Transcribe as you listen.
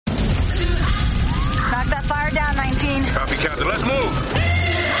Captain. Let's move.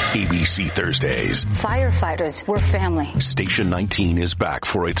 ABC Thursdays. Firefighters, we're family. Station 19 is back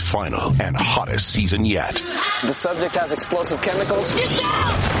for its final and hottest season yet. The subject has explosive chemicals. Get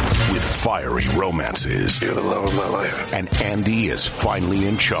down! With fiery romances. You're the love of my life. And Andy is finally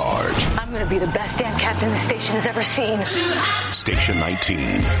in charge. I'm going to be the best damn captain the station has ever seen. Station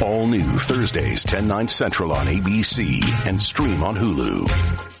 19. All new Thursdays, 10/9 Central on ABC and stream on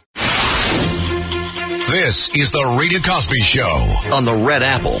Hulu. This is the Rita Cosby Show on the Red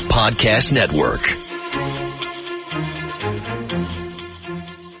Apple Podcast Network.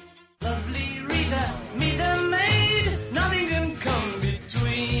 Lovely Rita, meet a maid. Nothing can come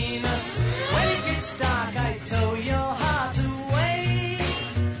between us. When it gets dark, I tow your heart away.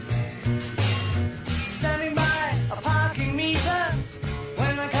 Standing by a parking meter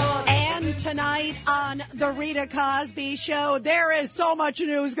when I call. And tonight on the Rita Cosby Show, there is so much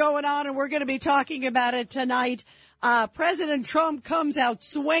news going on, and we're going to be talking about it tonight. President Trump comes out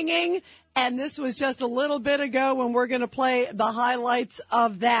swinging, and this was just a little bit ago, and we're going to play the highlights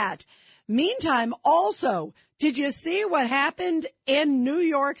of that. Meantime, also, did you see what happened in New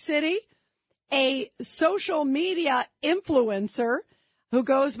York City? A social media influencer who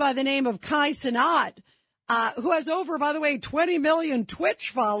goes by the name of Kai Cenat, who has over, by the way, 20 million Twitch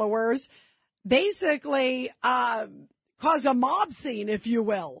followers, basically caused a mob scene, if you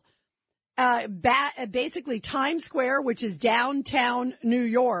will. Basically Times Square, which is downtown New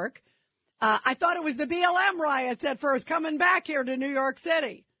York. I thought it was the BLM riots at first coming back here to New York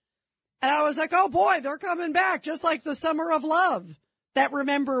City. And I was like, oh boy, they're coming back, just like the Summer of Love. That,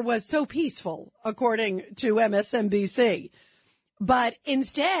 remember, was so peaceful, according to MSNBC. But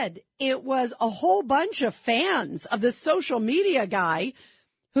instead, it was a whole bunch of fans of the social media guy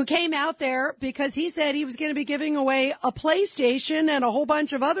who came out there because he said he was going to be giving away a PlayStation and a whole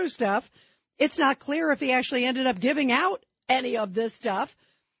bunch of other stuff. It's not clear if he actually ended up giving out any of this stuff.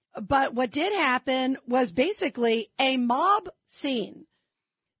 But what did happen was basically a mob scene.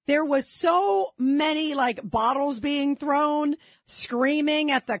 There was so many bottles being thrown,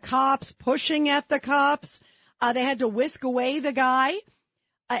 screaming at the cops, pushing at the cops. They had to whisk away the guy.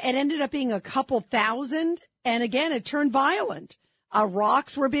 It ended up being a couple thousand. And again, it turned violent.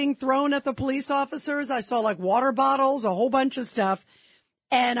 Rocks were being thrown at the police officers. I saw water bottles, a whole bunch of stuff.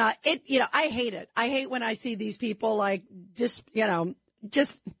 And, I hate it. I hate when I see these people just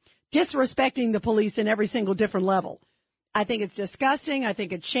disrespecting the police in every single different level. I think it's disgusting. I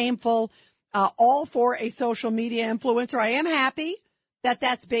think it's shameful. All for a social media influencer. I am happy that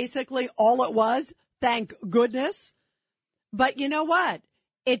that's basically all it was. Thank goodness. But you know what?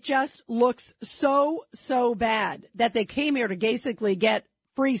 It just looks so bad that they came here to basically get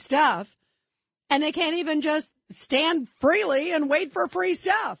free stuff, and they can't even just stand freely and wait for free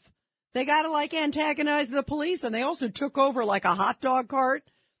stuff. They got to antagonize the police, and they also took over a hot dog cart.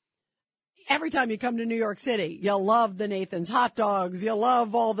 Every time you come to New York City, you'll love the Nathan's hot dogs. You'll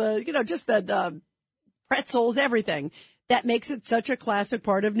love all the, just the pretzels, everything that makes it such a classic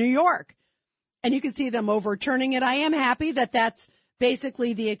part of New York. And you can see them overturning it. I am happy that that's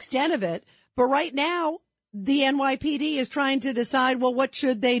basically the extent of it. But right now, the NYPD is trying to decide, well, what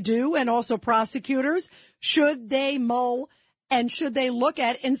should they do? And also prosecutors, should they mull and should they look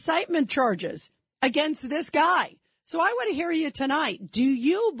at incitement charges against this guy? So I want to hear you tonight. Do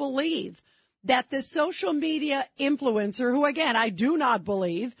you believe that the social media influencer, who, again, I do not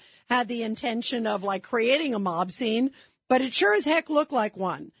believe had the intention of creating a mob scene, but it sure as heck looked like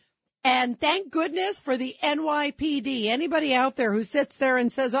one. And thank goodness for the NYPD. Anybody out there who sits there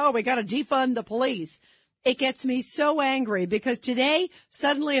and says, oh, we got to defund the police. It gets me so angry because today,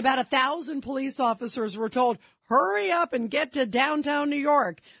 suddenly about 1,000 police officers were told, hurry up and get to downtown New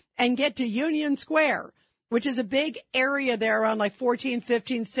York and get to Union Square, which is a big area there around 14th,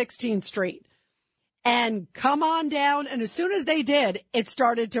 15th, 16th Street. And come on down. And as soon as they did, it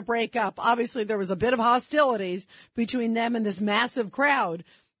started to break up. Obviously, there was a bit of hostilities between them and this massive crowd,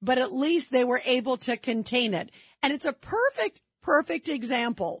 but at least they were able to contain it. And it's a perfect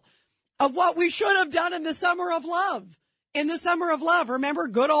example of what we should have done in the Summer of Love. In the Summer of Love, remember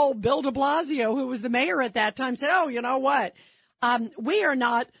good old Bill de Blasio, who was the mayor at that time, said, oh, you know what? We are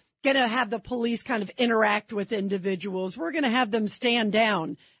not going to have the police kind of interact with individuals. We're going to have them stand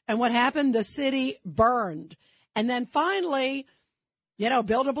down. And what happened? The city burned. And then finally, Bill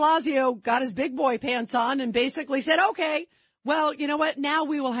de Blasio got his big boy pants on and basically said, okay, well, you know what? Now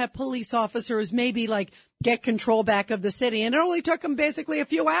we will have police officers maybe get control back of the city. And it only took them basically a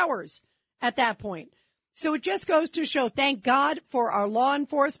few hours at that point. So it just goes to show, thank God for our law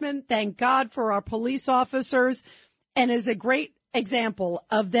enforcement. Thank God for our police officers. And it's a great example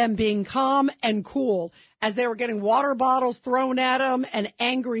of them being calm and cool as they were getting water bottles thrown at them and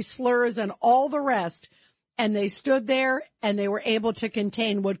angry slurs and all the rest. And they stood there and they were able to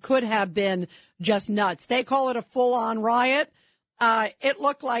contain what could have been just nuts. They call it a full-on riot. It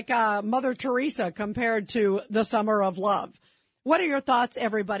looked like Mother Teresa compared to the Summer of Love. What are your thoughts,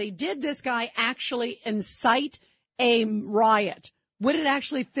 everybody? Did this guy actually incite a riot? Would it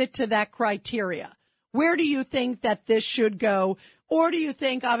actually fit to that criteria? Where do you think that this should go? Or do you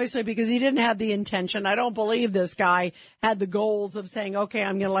think, obviously, because he didn't have the intention, I don't believe this guy had the goals of saying, okay,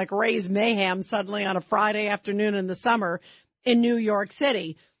 I'm going to raise mayhem suddenly on a Friday afternoon in the summer in New York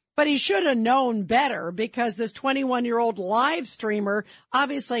City. But he should have known better because this 21-year-old live streamer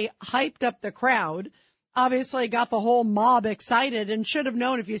obviously hyped up the crowd, obviously got the whole mob excited, and should have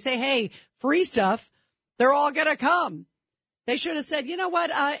known if you say, hey, free stuff, they're all going to come. They should have said, you know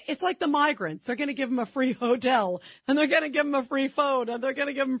what, it's like the migrants. They're going to give them a free hotel, and they're going to give them a free phone, and they're going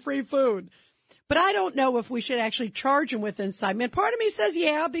to give them free food. But I don't know if we should actually charge him with incitement. Part of me says,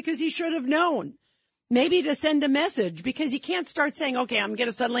 yeah, because he should have known. Maybe to send a message, because you can't start saying, okay, I'm going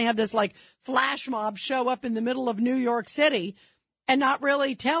to suddenly have this flash mob show up in the middle of New York City and not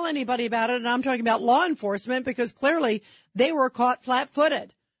really tell anybody about it. And I'm talking about law enforcement because clearly they were caught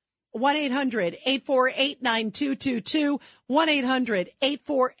flat-footed. 1-800-848-9222,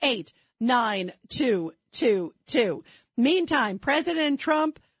 1-800-848-9222. Meantime, President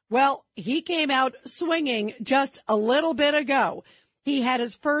Trump, well, he came out swinging just a little bit ago. He had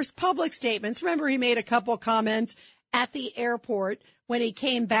his first public statements. Remember, he made a couple comments at the airport when he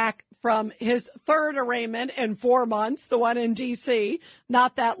came back from his third arraignment in 4 months, the one in D.C.,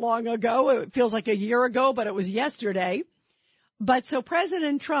 not that long ago. It feels like a year ago, but it was yesterday. But so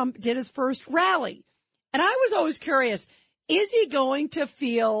President Trump did his first rally. And I was always curious, is he going to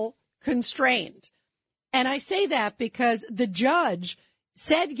feel constrained? And I say that because the judge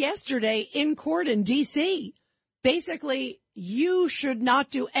said yesterday in court in D.C., basically, you should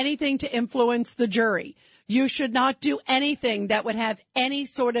not do anything to influence the jury. You should not do anything that would have any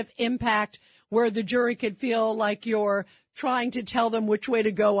sort of impact where the jury could feel like you're trying to tell them which way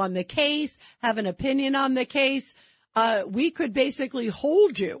to go on the case, have an opinion on the case. We could basically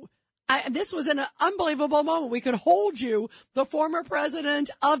hold you. This was an unbelievable moment. We could hold you, the former president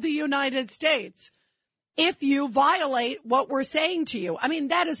of the United States, if you violate what we're saying to you. I mean,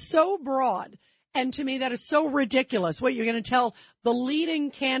 that is so broad. And to me, that is so ridiculous. What you're going to tell the leading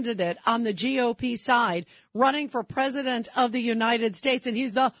candidate on the GOP side running for president of the United States, and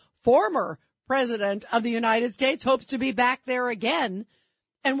he's the former president of the United States, hopes to be back there again.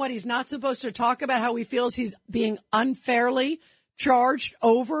 And what he's not supposed to talk about, how he feels he's being unfairly charged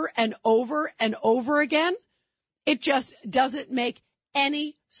over and over and over again. It just doesn't make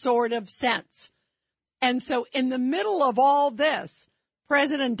any sort of sense. And so in the middle of all this,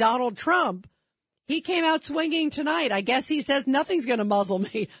 President Donald Trump, he came out swinging tonight. I guess he says nothing's going to muzzle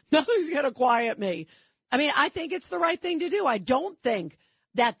me. Nothing's going to quiet me. I mean, I think it's the right thing to do. I don't think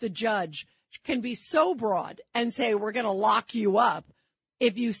that the judge can be so broad and say, we're going to lock you up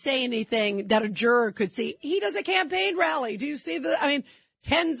if you say anything that a juror could see. He does a campaign rally. Do you see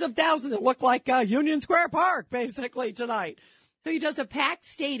tens of thousands that look like Union Square Park, basically, tonight. So he does a packed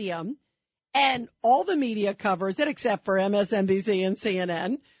stadium, and all the media covers it except for MSNBC and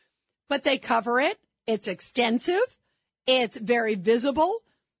CNN. But they cover it. It's extensive. It's very visible.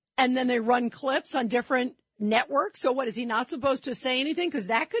 And then they run clips on different networks. So what, is he not supposed to say anything? Because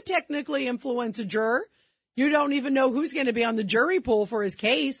that could technically influence a juror. You don't even know who's going to be on the jury pool for his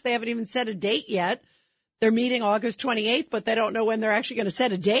case. They haven't even set a date yet. They're meeting August 28th, but they don't know when they're actually going to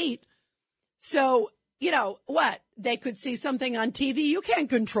set a date. So, what? They could see something on TV. You can't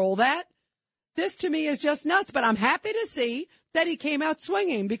control that. This to me is just nuts, but I'm happy to see that he came out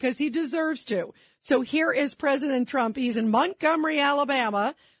swinging because he deserves to. So here is President Trump. He's in Montgomery,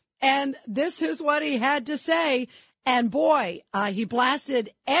 Alabama, and this is what he had to say. And boy, he blasted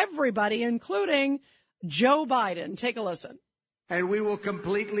everybody, including Joe Biden. Take a listen. And we will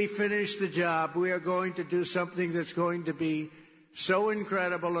completely finish the job. We are going to do something that's going to be so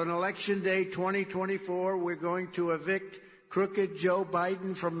incredible. On Election Day 2024, we're going to evict crooked Joe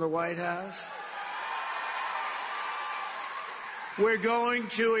Biden from the White House. We're going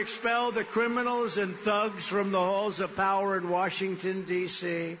to expel the criminals and thugs from the halls of power in Washington,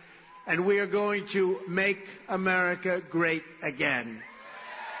 D.C., and we are going to make America great again.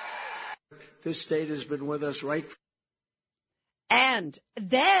 This state has been with us right. And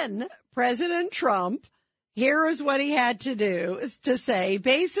then President Trump, here is what he had to do, is to say,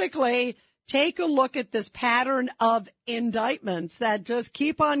 basically, take a look at this pattern of indictments that just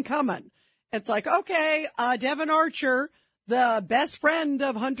keep on coming. It's like, okay, Devin Archer, the best friend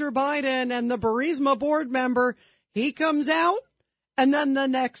of Hunter Biden and the Burisma board member, he comes out. And then the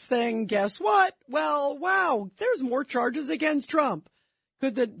next thing, guess what? Well, wow, there's more charges against Trump.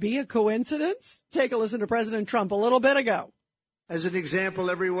 Could that be a coincidence? Take a listen to President Trump a little bit ago. As an example,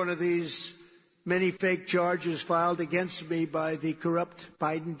 every one of these many fake charges filed against me by the corrupt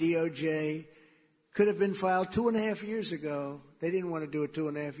Biden DOJ could have been filed 2.5 years ago. They didn't want to do it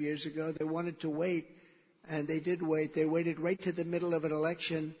 2.5 years ago. They wanted to wait, and they did wait. They waited right to the middle of an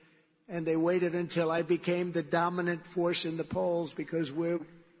election, and they waited until I became the dominant force in the polls, because we're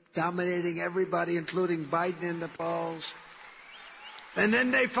dominating everybody, including Biden, in the polls. And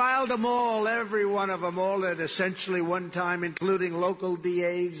then they filed them all, every one of them, all at essentially one time, including local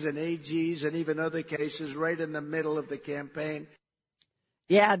DAs and AGs and even other cases right in the middle of the campaign.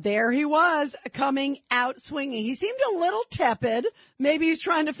 Yeah, there he was, coming out swinging. He seemed a little tepid. Maybe he's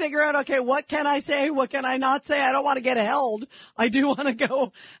trying to figure out, okay, what can I say? What can I not say? I don't want to get held. I don't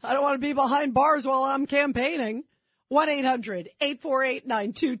want to be behind bars while I'm campaigning.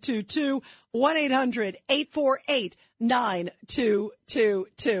 1-800-848-9222.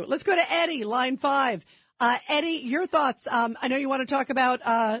 1-800-848-9222. Let's go to Eddie, line 5. Eddie, your thoughts. I know you want to talk about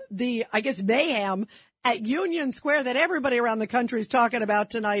mayhem at Union Square that everybody around the country is talking about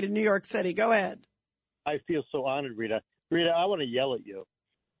tonight in New York City. Go ahead. I feel so honored, Rita. Rita, I want to yell at you,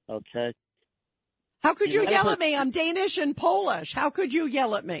 okay? How could you yell at me? I'm Danish and Polish. How could you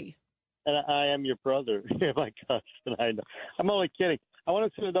yell at me? And I am your brother, my cousin. I know. I'm only kidding. I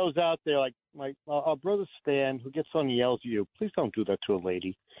want to say to those out there, like our brother Stan, who gets on and yells at you, please don't do that to a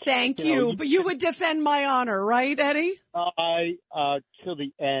lady. Thank you. But you would defend my honor, right, Eddie? To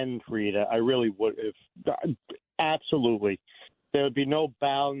the end, Rita, I really would. Absolutely. There would be no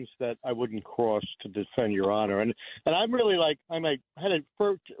bounds that I wouldn't cross to defend your honor. And I'm really I had a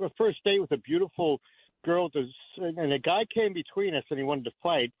first date with a beautiful girl, and a guy came between us, and he wanted to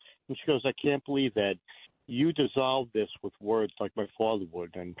fight. And she goes, I can't believe that you dissolved this with words like my father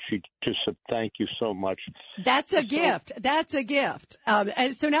would. And she just said, thank you so much. That's a gift. That's a gift.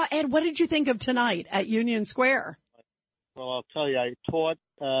 And so now, Ed, what did you think of tonight at Union Square? Well, I'll tell you, I taught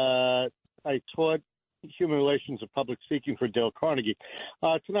human relations and public speaking for Dale Carnegie.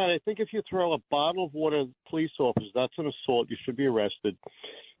 Tonight, I think if you throw a bottle of water at police officers, that's an assault. You should be arrested.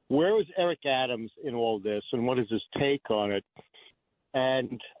 Where is Eric Adams in all this, and what is his take on it?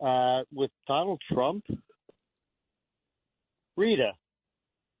 And with Donald Trump, Rita,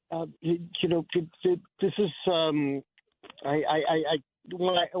 this is when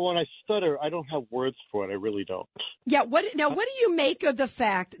I stutter, I don't have words for it. I really don't. Yeah. What do you make of the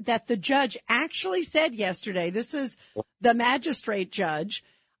fact that the judge actually said yesterday? This is the magistrate judge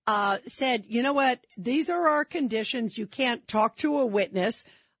said, you know what? These are our conditions. You can't talk to a witness.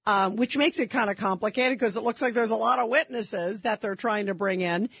 Which makes it kind of complicated because it looks like there's a lot of witnesses that they're trying to bring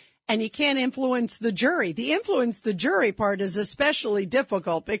in, and you can't influence the jury. The influence the jury part is especially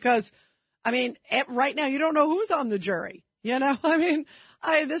difficult because, right now you don't know who's on the jury.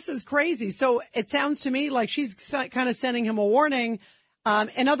 This is crazy. So it sounds to me like she's kind of sending him a warning.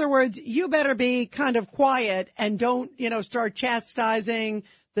 In other words, you better be kind of quiet and don't, start chastising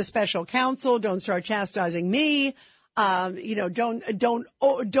the special counsel. Don't start chastising me. Don't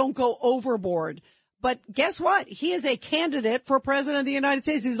go overboard. But guess what? He is a candidate for president of the United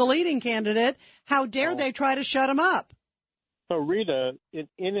States. He's the leading candidate. How dare they try to shut him up? So, Rita, in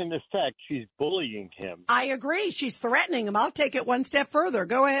effect, she's bullying him. I agree. She's threatening him. I'll take it one step further.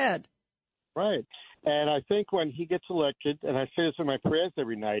 Go ahead. Right. And I think when he gets elected, and I say this in my prayers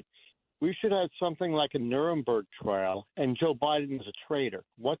every night, we should have something like a Nuremberg trial, and Joe Biden is a traitor.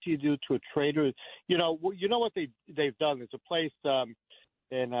 What do you do to a traitor? You know what they've done? There's a place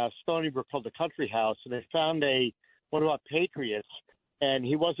in Stony Brook called the Country House, and they found one of our patriots, and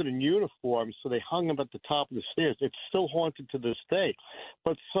he wasn't in uniform, so they hung him at the top of the stairs. It's still haunted to this day.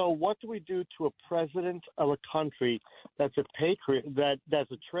 But so what do we do to a president of a country that's a patriot,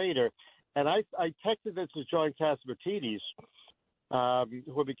 that's a traitor? And I texted this to John Catsimatidis,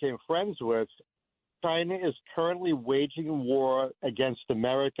 who I became friends with. China is currently waging a war against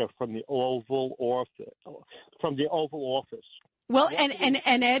America from the Oval Office. Well, and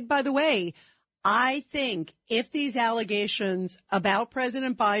Ed, by the way, I think if these allegations about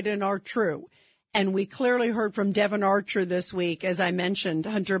President Biden are true, and we clearly heard from Devin Archer this week, as I mentioned,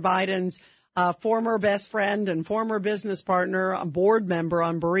 Hunter Biden's former best friend and former business partner, a board member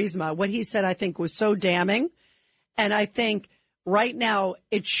on Burisma, what he said I think was so damning. And I think right now,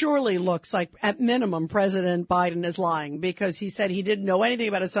 it surely looks like, at minimum, President Biden is lying because he said he didn't know anything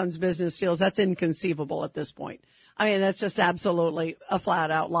about his son's business deals. That's inconceivable at this point. That's just absolutely a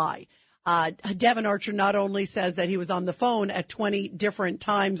flat-out lie. Devin Archer not only says that he was on the phone at 20 different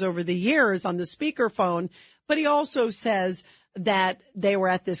times over the years on the speakerphone, but he also says that they were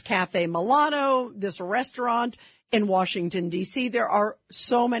at this Cafe Milano, this restaurant in Washington, D.C. There are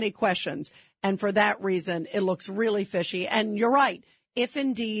so many questions. And for that reason, it looks really fishy. And you're right. If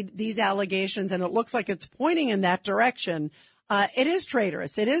indeed these allegations, and it looks like it's pointing in that direction, it is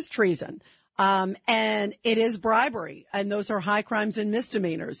traitorous. It is treason. And it is bribery. And those are high crimes and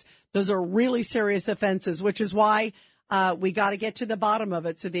misdemeanors. Those are really serious offenses, which is why we got to get to the bottom of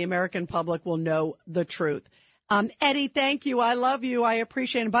it so the American public will know the truth. Eddie, thank you. I love you. I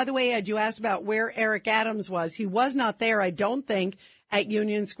appreciate it. And by the way, Ed, you asked about where Eric Adams was. He was not there, I don't think, at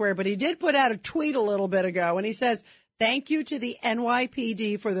Union Square, but he did put out a tweet a little bit ago, and he says, thank you to the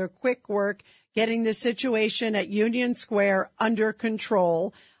NYPD for their quick work getting the situation at Union Square under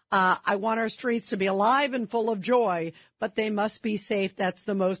control. I want our streets to be alive and full of joy, but they must be safe. That's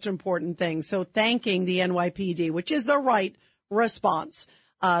the most important thing. So thanking the NYPD, which is the right response.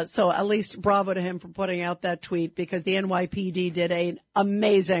 So at least bravo to him for putting out that tweet, because the NYPD did an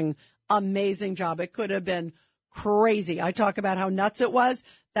amazing, amazing job. It could have been crazy. I talk about how nuts it was.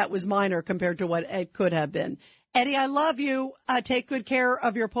 That was minor compared to what it could have been. Eddie, I love you. Take good care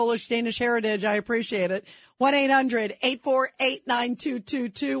of your Polish-Danish heritage. I appreciate it.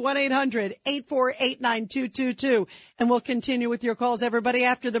 1-800-848-9222. 1-800-848-9222. And we'll continue with your calls, everybody,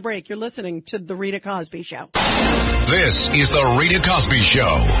 after the break. You're listening to The Rita Cosby Show. This is The Rita Cosby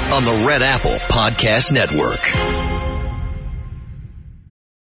Show on the Red Apple Podcast Network.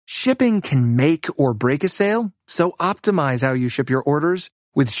 Shipping can make or break a sale, so optimize how you ship your orders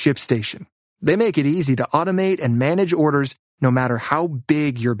with ShipStation. They make it easy to automate and manage orders no matter how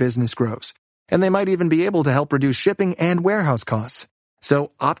big your business grows. And they might even be able to help reduce shipping and warehouse costs.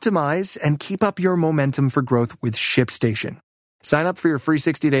 So optimize and keep up your momentum for growth with ShipStation. Sign up for your free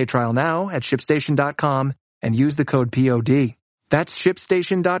 60-day trial now at ShipStation.com and use the code POD. That's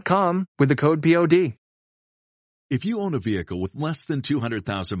ShipStation.com with the code POD. If you own a vehicle with less than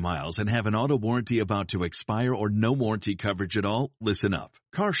 200,000 miles and have an auto warranty about to expire or no warranty coverage at all, listen up.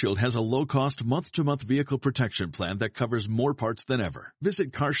 CarShield has a low-cost month-to-month vehicle protection plan that covers more parts than ever.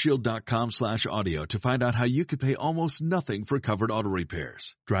 Visit carshield.com/audio to find out how you could pay almost nothing for covered auto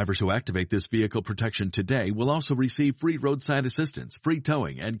repairs. Drivers who activate this vehicle protection today will also receive free roadside assistance, free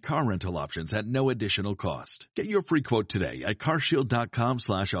towing, and car rental options at no additional cost. Get your free quote today at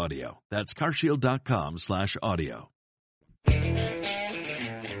carshield.com/audio. That's carshield.com/audio.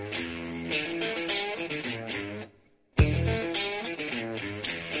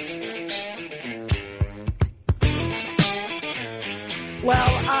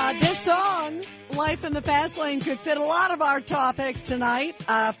 Well, this song, Life in the Fast Lane, could fit a lot of our topics tonight.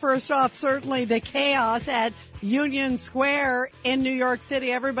 First off, certainly the chaos at Union Square in New York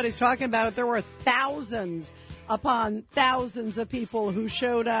City. Everybody's talking about it. There were thousands upon thousands of people who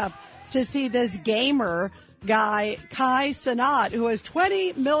showed up to see this gamer guy, Kai Cenat, who has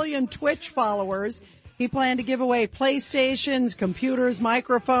 20 million Twitch followers. He planned to give away PlayStations, computers,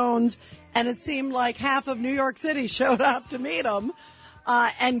 microphones, and it seemed like half of New York City showed up to meet him.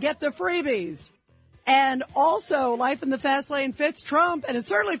 And get the freebies. And also, Life in the Fast Lane fits Trump, and it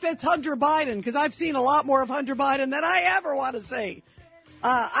certainly fits Hunter Biden, because I've seen a lot more of Hunter Biden than I ever want to see.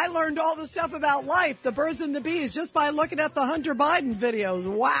 I learned all the stuff about life, the birds and the bees, just by looking at the Hunter Biden videos.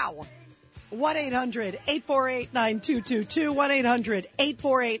 Wow. 1-800-848-9222.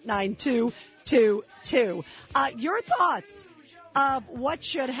 1-800-848-9222. Your thoughts of what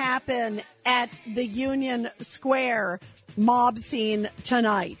should happen at the Union Square mob scene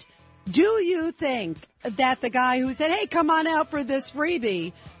tonight. Do you think that the guy who said, hey, come on out for this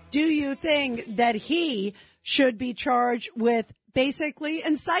freebie, do you think that he should be charged with basically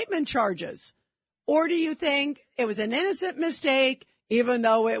incitement charges? Or do you think it was an innocent mistake, even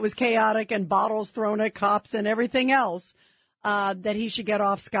though it was chaotic and bottles thrown at cops and everything else, that he should get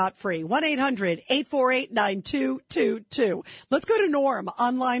off scot-free? 1-800-848-9222. Let's go to Norm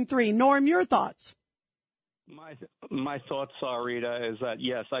on line 3. Norm, your thoughts? My thoughts are, Rita, is that,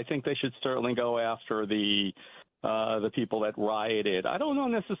 yes, I think they should certainly go after the people that rioted. I don't know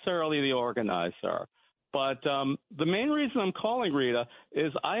necessarily the organizer, but the main reason I'm calling, Rita,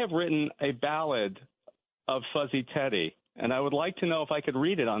 is I have written a ballad of Fuzzy Teddy, and I would like to know if I could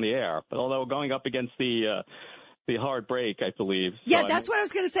read it on the air, but although going up against the hard break, I believe. Yeah, that's what I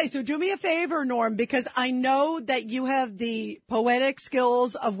was going to say. So do me a favor, Norm, because I know that you have the poetic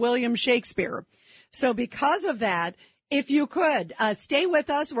skills of William Shakespeare. So because of that, if you could stay with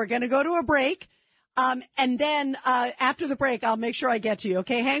us, we're going to go to a break. And then after the break, I'll make sure I get to you.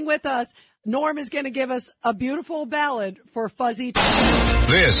 Okay, hang with us. Norm is going to give us a beautiful ballad for Fuzzy.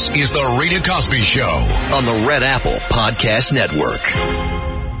 This is the Rita Cosby Show on the Red Apple Podcast Network.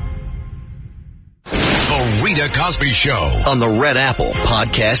 The Rita Cosby Show on the Red Apple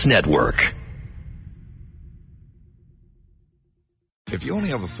Podcast Network. If you only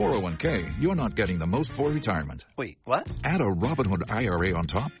have a 401k, you're not getting the most for retirement. Wait, what? Add a Robinhood IRA on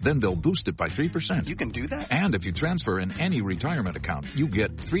top, then they'll boost it by 3%. You can do that? And if you transfer in any retirement account, you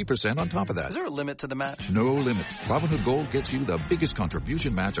get 3% on top of that. Is there a limit to the match? No limit. Robinhood Gold gets you the biggest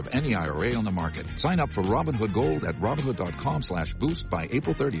contribution match of any IRA on the market. Sign up for Robinhood Gold at Robinhood.com/boost by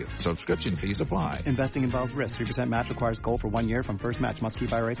April 30th. Subscription fees apply. Investing involves risk. 3% match requires gold for 1 year from first match. Must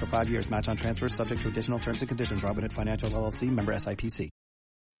keep IRA for 5 years. Match on transfers subject to additional terms and conditions. Robinhood Financial LLC, member SIPC.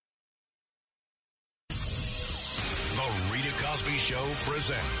 The Rita Cosby Show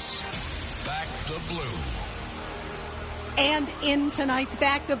presents Back the Blue. And in tonight's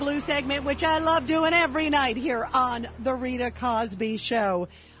Back the Blue segment, which I love doing every night here on the Rita Cosby Show,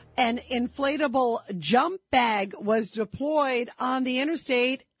 an inflatable jump bag was deployed on the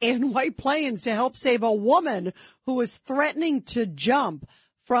interstate in White Plains to help save a woman who was threatening to jump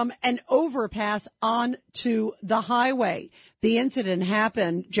from an overpass onto the highway. The incident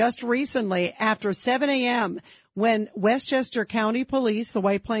happened just recently after 7 a.m. when Westchester County Police, the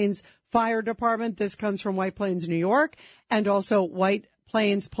White Plains Fire Department, this comes from White Plains, New York, and also White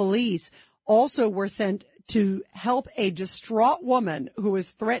Plains Police also were sent to help a distraught woman who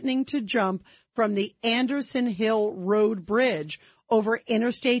was threatening to jump from the Anderson Hill Road Bridge over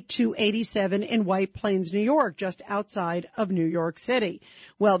Interstate 287 in White Plains, New York, just outside of New York City.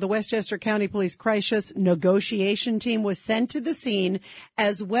 Well, the Westchester County Police Crisis Negotiation Team was sent to the scene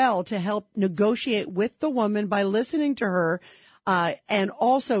as well to help negotiate with the woman by listening to her and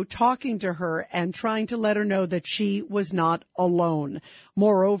also talking to her and trying to let her know that she was not alone.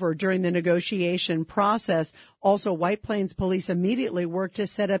 Moreover, during the negotiation process, also White Plains Police immediately worked to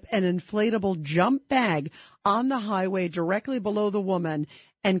set up an inflatable jump bag on the highway directly below the woman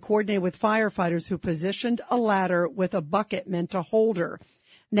and coordinate with firefighters who positioned a ladder with a bucket meant to hold her.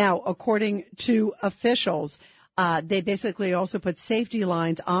 Now, according to officials, they basically also put safety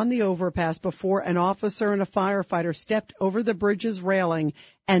lines on the overpass before an officer and a firefighter stepped over the bridge's railing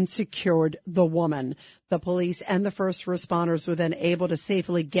and secured the woman. The police and the first responders were then able to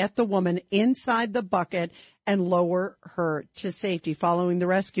safely get the woman inside the bucket and lower her to safety. Following the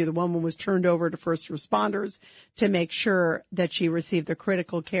rescue, the woman was turned over to first responders to make sure that she received the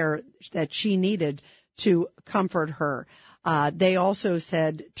critical care that she needed to comfort her. They also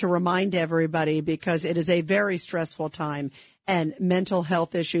said to remind everybody, because it is a very stressful time and mental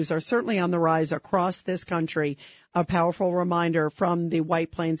health issues are certainly on the rise across this country, a powerful reminder from the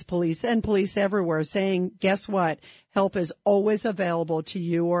White Plains Police and police everywhere saying, guess what? Help is always available to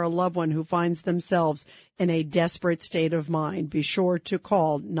you or a loved one who finds themselves in a desperate state of mind. Be sure to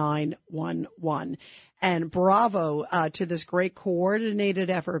call 911. And bravo to this great coordinated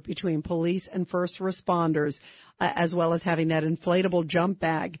effort between police and first responders, as well as having that inflatable jump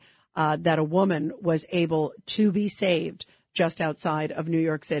bag that a woman was able to be saved just outside of New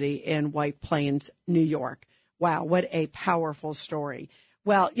York City in White Plains, New York. Wow, what a powerful story.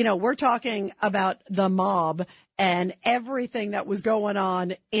 Well, you know, we're talking about the mob and everything that was going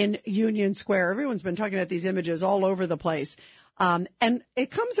on in Union Square. Everyone's been talking about these images all over the place. And it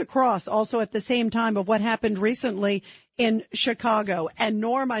comes across also at the same time of what happened recently in Chicago. And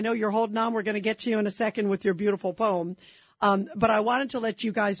Norm, I know you're holding on. We're going to get to you in a second with your beautiful poem. But I wanted to let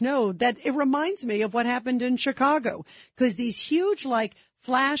you guys know that it reminds me of what happened in Chicago, because these huge, like,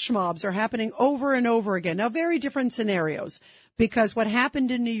 flash mobs are happening over and over again. Now, very different scenarios, because what happened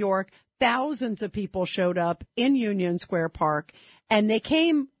in New York, thousands of people showed up in Union Square Park, and they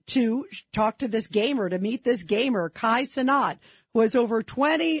came to talk to this gamer, to meet this gamer, Kai Cenat, who has over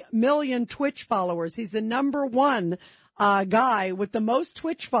 20 million Twitch followers. He's the number one guy with the most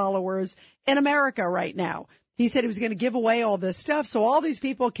Twitch followers in America right now. He said he was going to give away all this stuff. So all these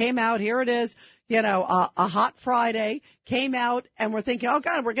people came out. Here it is, you know, a hot Friday, came out and we're thinking, oh,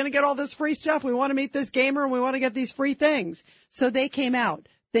 God, we're going to get all this free stuff. We want to meet this gamer and we want to get these free things. So they came out.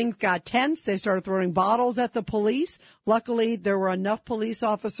 Things got tense. They started throwing bottles at the police. Luckily, there were enough police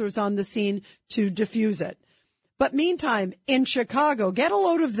officers on the scene to defuse it. But meantime, in Chicago, get a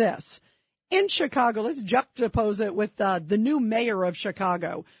load of this. In Chicago, let's juxtapose it with the new mayor of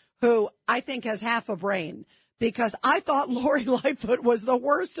Chicago, who I think has half a brain, because I thought Lori Lightfoot was the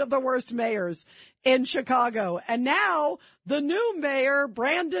worst of the worst mayors in Chicago. And now the new mayor,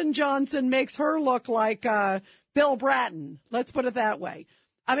 Brandon Johnson, makes her look like Bill Bratton. Let's put it that way.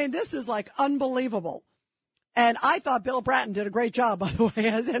 I mean, this is like unbelievable. And I thought Bill Bratton did a great job, by the way,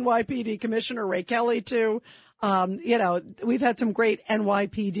 as NYPD commissioner. Ray Kelly, too. We've had some great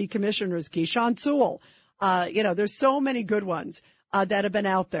NYPD commissioners, Keyshawn Sewell. There's so many good ones that have been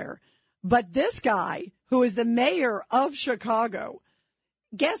out there. But this guy, who is the mayor of Chicago,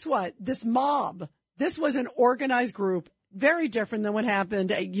 guess what? This mob, this was an organized group, very different than what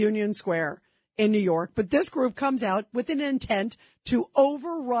happened at Union Square in New York. But this group comes out with an intent to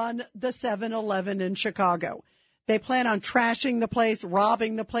overrun the 7-Eleven in Chicago. They plan on trashing the place,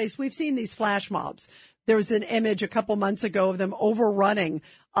 robbing the place. We've seen these flash mobs. There was an image a couple months ago of them overrunning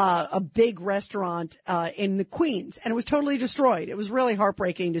a big restaurant in the Queens, and it was totally destroyed. It was really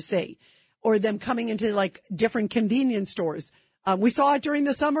heartbreaking to see. Or them coming into like different convenience stores. We saw it during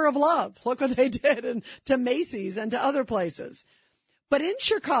the Summer of Love. Look what they did to Macy's and to other places. But in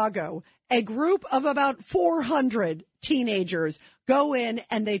Chicago, a group of about 400 teenagers go in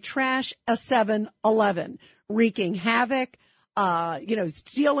and they trash a 7-Eleven, wreaking havoc,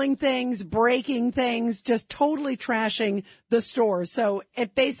 stealing things, breaking things, just totally trashing the store. So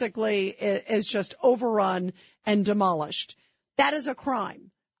it basically is just overrun and demolished. That is a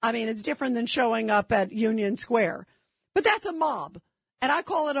crime. I mean, it's different than showing up at Union Square, but that's a mob. And I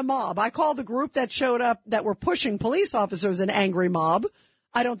call it a mob. I call the group that showed up that were pushing police officers an angry mob.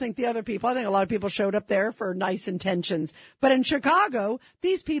 I don't think the other people, I think a lot of people showed up there for nice intentions. But in Chicago,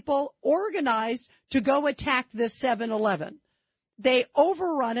 these people organized to go attack this 7-Eleven. They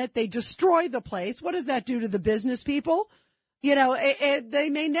overrun it. They destroy the place. What does that do to the business people? They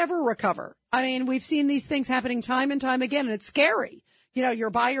may never recover. I mean, we've seen these things happening time and time again, and it's scary. You're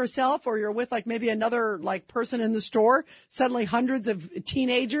by yourself or you're with like maybe another like person in the store. Suddenly hundreds of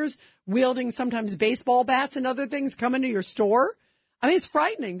teenagers wielding sometimes baseball bats and other things come into your store. I mean, it's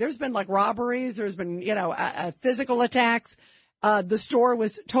frightening. There's been like robberies. There's been, physical attacks. The store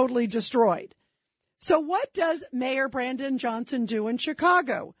was totally destroyed. So what does Mayor Brandon Johnson do in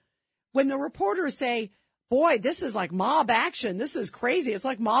Chicago? When the reporters say, boy, this is like mob action. This is crazy. It's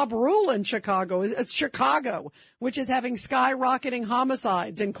like mob rule in Chicago. It's Chicago, which is having skyrocketing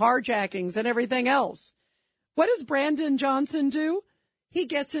homicides and carjackings and everything else. What does Brandon Johnson do? He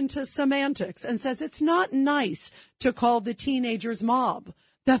gets into semantics and says it's not nice to call the teenagers mob,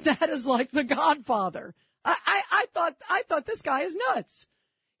 that is like the Godfather. I thought this guy is nuts.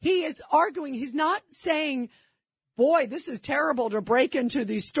 He is arguing. He's not saying, boy, this is terrible to break into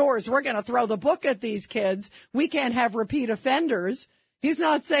these stores. We're going to throw the book at these kids. We can't have repeat offenders. He's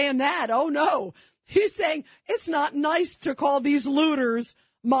not saying that. Oh, no. He's saying it's not nice to call these looters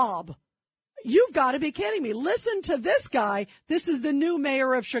mob. You've got to be kidding me. Listen to this guy. This is the new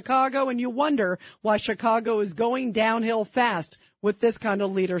mayor of Chicago, and you wonder why Chicago is going downhill fast with this kind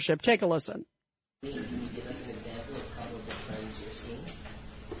of leadership. Take a listen. Can you give us an example of a couple of the trends you're seeing?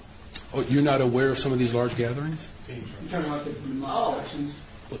 Oh, you're not aware of some of these large gatherings? You're talking about the mob actions?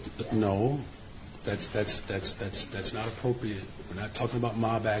 No, that's not appropriate. We're not talking about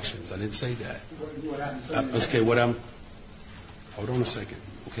mob actions. I didn't say that. What happened? Hold on a second.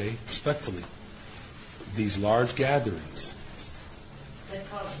 Okay, respectfully, these large gatherings,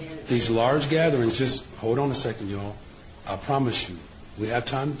 just hold on a second, y'all. I promise you, we have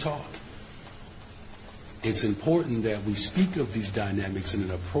time to talk. It's important that we speak of these dynamics in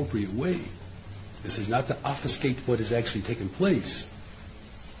an appropriate way. This is not to obfuscate what is actually taking place.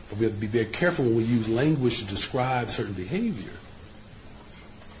 But we have to be very careful when we use language to describe certain behavior.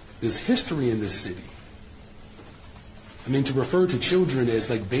 There's history in this city. I mean, to refer to children as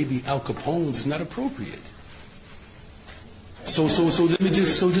like baby Al Capones is not appropriate. So let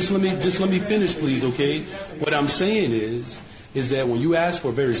me finish, please, okay? What I'm saying is that when you ask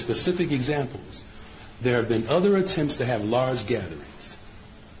for very specific examples, there have been other attempts to have large gatherings,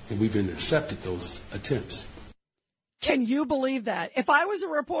 and we've intercepted those attempts. Can you believe that? If I was a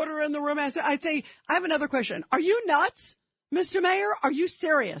reporter in the room, I'd say, I have another question. Are you nuts, Mr. Mayor? Are you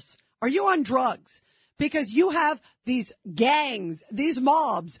serious? Are you on drugs? Because you have these gangs, these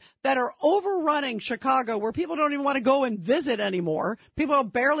mobs that are overrunning Chicago where people don't even want to go and visit anymore. People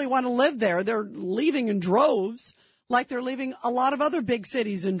barely want to live there. They're leaving in droves, like they're leaving a lot of other big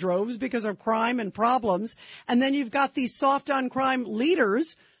cities in droves because of crime and problems. And then you've got these soft on crime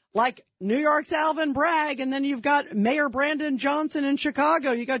leaders like New York's Alvin Bragg. And then you've got Mayor Brandon Johnson in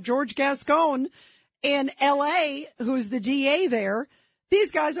Chicago. You got George Gascon in L.A., who's the DA there.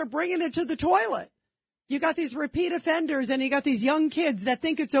 These guys are bringing it to the toilet. You got these repeat offenders and you got these young kids that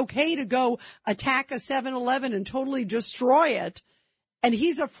think it's okay to go attack a 7-Eleven and totally destroy it. And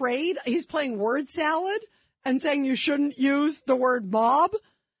he's afraid. He's playing word salad and saying you shouldn't use the word mob.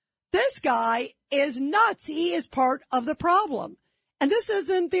 This guy is nuts. He is part of the problem. And this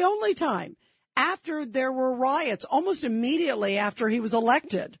isn't the only time. after there were riots, almost immediately after he was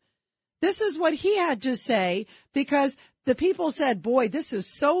elected. This is what he had to say, because the people said, boy, this is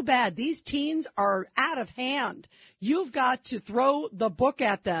so bad. These teens are out of hand. You've got to throw the book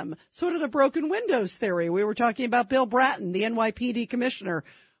at them. Sort of the broken windows theory. We were talking about Bill Bratton, the NYPD commissioner,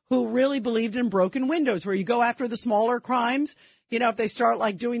 who really believed in broken windows, where you go after the smaller crimes. You know, if they start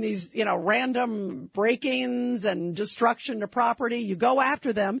like doing these, random break-ins and destruction to property, you go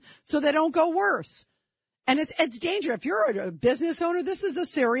after them so they don't go worse. And it's danger. If you're a business owner, this is a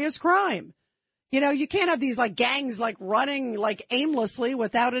serious crime. You can't have these like gangs like running like aimlessly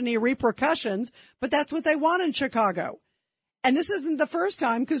without any repercussions, but that's what they want in Chicago. And this isn't the first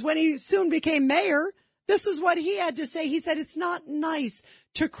time, because when he soon became mayor, this is what he had to say. He said it's not nice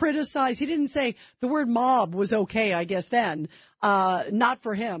to criticize. He didn't say the word mob was okay, I guess then, not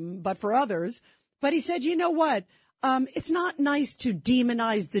for him, but for others. But he said, you know what? It's not nice to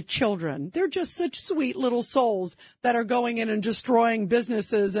demonize the children. They're just such sweet little souls that are going in and destroying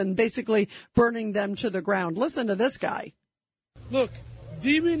businesses and basically burning them to the ground. Listen to this guy. Look,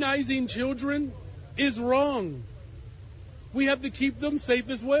 demonizing children is wrong. We have to keep them safe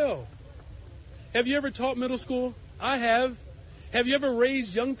as well. Have you ever taught middle school? I have. Have you ever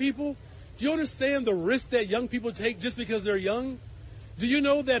raised young people? Do you understand the risk that young people take just because they're young? Do you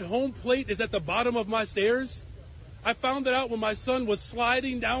know that home plate is at the bottom of my stairs? I found that out when my son was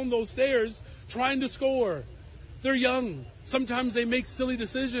sliding down those stairs trying to score. They're young. Sometimes they make silly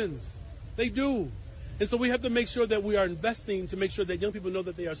decisions. They do. And so we have to make sure that we are investing to make sure that young people know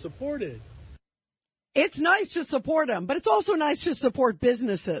that they are supported. It's nice to support them, but it's also nice to support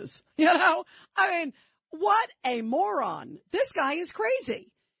businesses. What a moron. This guy is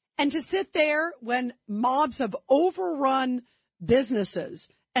crazy. And to sit there when mobs have overrun businesses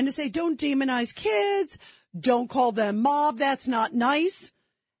and to say, don't demonize kids, don't call them mob, that's not nice.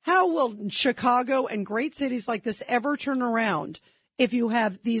 How will Chicago and great cities like this ever turn around if you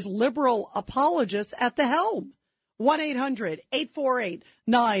have these liberal apologists at the helm?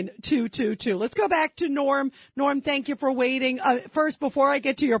 1-800-848-9222. Let's go back to Norm. Norm, thank you for waiting. First, before I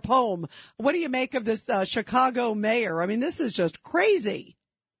get to your poem, what do you make of this Chicago mayor? I mean, this is just crazy.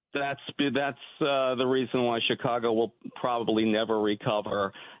 That's the reason why Chicago will probably never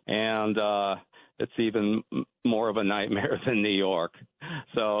recover, and it's even more of a nightmare than New York.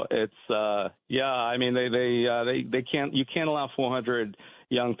 So it's they can't. You can't allow 400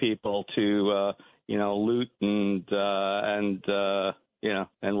 young people to loot and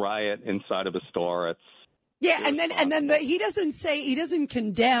riot inside of a store. And then he doesn't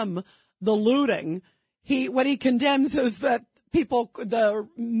condemn the looting. What he condemns is that the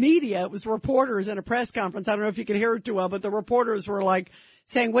media, it was reporters in a press conference. I don't know if you can hear it too well, but the reporters were like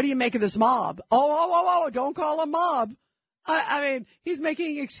saying, what do you make of this mob? Oh, don't call them mob. He's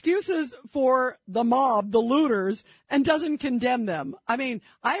making excuses for the mob, the looters, and doesn't condemn them. I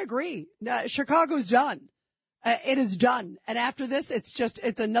agree. Chicago's done. It is done. And after this,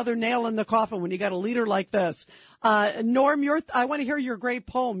 it's another nail in the coffin when you got a leader like this. Norm, I want to hear your great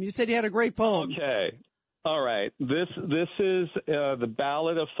poem. You said you had a great poem. Okay. All right. This is the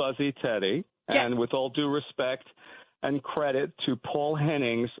Ballad of Fuzzy Teddy. And with all due respect and credit to Paul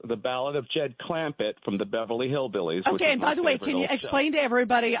Hennings, the Ballad of Jed Clampett from the Beverly Hillbillies. Okay, and by the way, can you explain to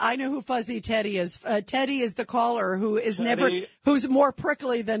everybody, I know who Fuzzy Teddy is. Teddy is the caller who's more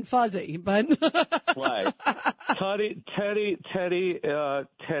prickly than Fuzzy, but. Right. Teddy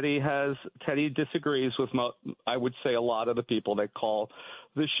disagrees with, I would say, a lot of the people that call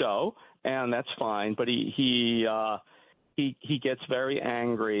the show, and that's fine, but he gets very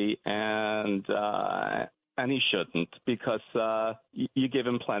angry, and he shouldn't, because you give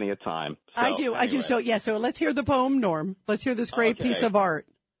him plenty of time. So, I do. So let's hear the poem, Norm. Let's hear this great piece of art.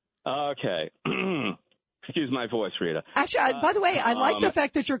 Okay. Excuse my voice, Rita. Actually, by the way, I like the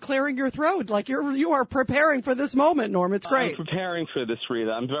fact that you're clearing your throat. Like you are preparing for this moment, Norm. It's great. I'm preparing for this,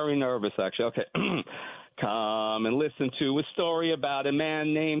 Rita. I'm very nervous, actually. Okay. Come and listen to a story about a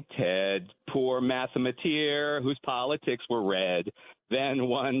man named Ted, poor mathematician whose politics were red. Then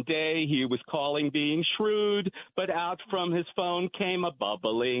one day he was calling being shrewd, but out from his phone came a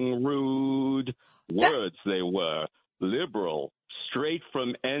bubbling rude. Words they were, liberal, straight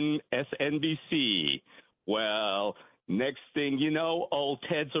from MSNBC. Well, next thing you know, old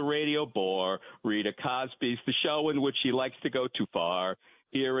Ted's a radio bore. Rita Cosby's the show in which he likes to go too far.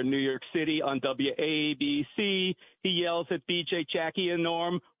 Here in New York City on WABC, he yells at BJ, Jackie, and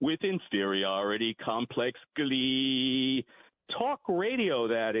Norm with inferiority complex glee. Talk radio,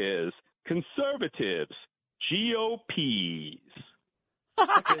 that is. Conservatives. GOPs.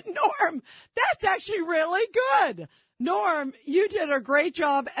 Norm, that's actually really good. Norm, you did a great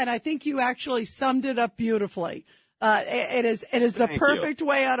job, and I think you actually summed it up beautifully. It is the Thank perfect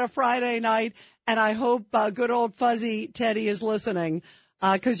way on a Friday night, and I hope good old Fuzzy Teddy is listening,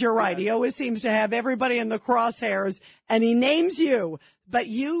 because you're right. He always seems to have everybody in the crosshairs, and he names you. But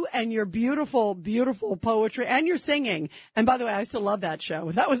you and your beautiful, beautiful poetry and your singing. And by the way, I used to love that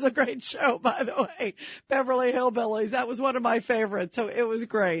show. That was a great show, by the way. Beverly Hillbillies. That was one of my favorites. So it was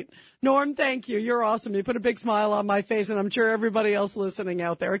great. Norm, thank you. You're awesome. You put a big smile on my face, and I'm sure everybody else listening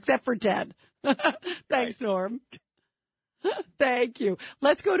out there, except for Ted. Thanks, Norm. Thank you.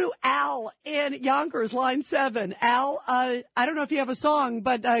 Let's go to Al in Yonkers, line 7. Al, I don't know if you have a song,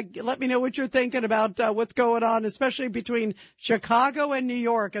 but let me know what you're thinking about what's going on, especially between Chicago and New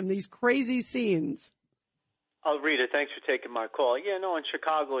York and these crazy scenes. Oh, Rita, thanks for taking my call. Yeah, no, in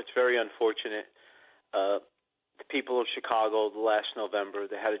Chicago, it's very unfortunate. The people of Chicago, last November,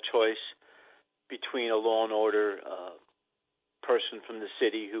 they had a choice between a law and order person from the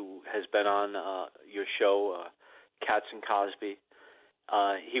city who has been on your show, Katz and Cosby.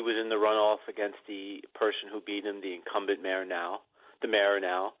 He was in the runoff against the person who beat him, the incumbent mayor now.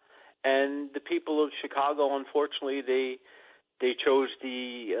 And the people of Chicago, unfortunately, they chose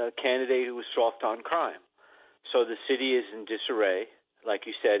the candidate who was soft on crime. So the city is in disarray. Like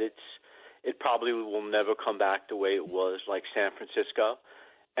you said, it probably will never come back the way it was, like San Francisco.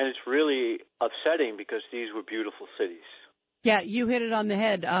 And it's really upsetting because these were beautiful cities. Yeah, you hit it on the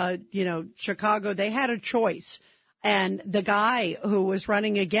head. Chicago, they had a choice. And the guy who was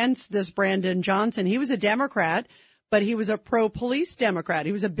running against this Brandon Johnson, he was a Democrat, but he was a pro-police Democrat.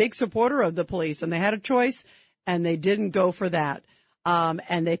 He was a big supporter of the police, and they had a choice, and they didn't go for that.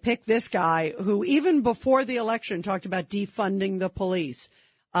 And they picked this guy who, even before the election, talked about defunding the police.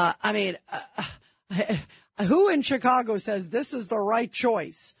 Who in Chicago says this is the right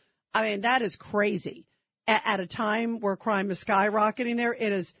choice? I mean, that is crazy. At a time where crime is skyrocketing there,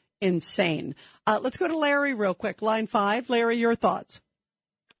 it is insane. Let's go to Larry real quick. Line 5. Larry, your thoughts.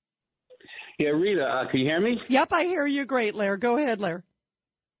 Yeah, Rita, can you hear me? Yep, I hear you great, Larry. Go ahead, Larry.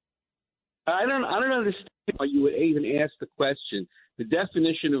 I don't understand why you would even ask the question. The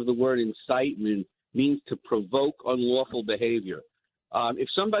definition of the word incitement means to provoke unlawful behavior. If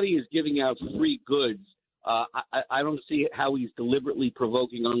somebody is giving out free goods, I don't see how he's deliberately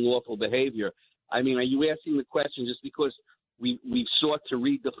provoking unlawful behavior. I mean, are you asking the question just because we've sought to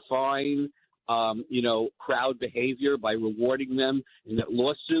redefine, crowd behavior by rewarding them in that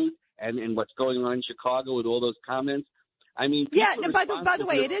lawsuit and what's going on in Chicago with all those comments? I mean, yeah. By the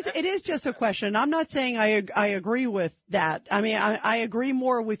way, it is just a question. I'm not saying I agree with that. I mean, I agree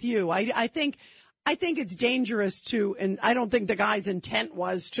more with you. I think it's dangerous to, and I don't think the guy's intent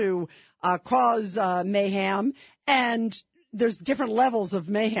was to cause mayhem. And there's different levels of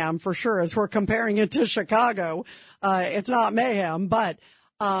mayhem for sure. As we're comparing it to Chicago, it's not mayhem, but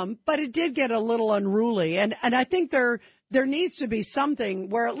it did get a little unruly. And I think there needs to be something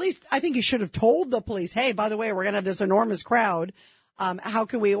where at least I think you should have told the police, hey, by the way, we're going to have this enormous crowd. How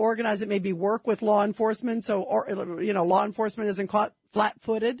can we organize it? Maybe work with law enforcement. Law enforcement isn't caught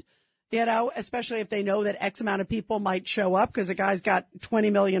flat-footed, especially if they know that X amount of people might show up because the guy's got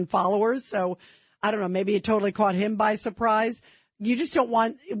 20 million followers. So I don't know, maybe it totally caught him by surprise. You just don't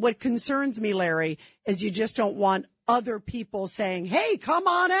want, what concerns me, Larry, is you just don't want other people saying, hey, come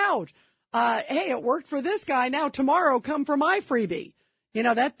on out. Hey, it worked for this guy. Now tomorrow come for my freebie.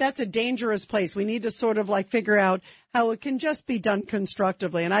 That's a dangerous place. We need to sort of figure out how it can just be done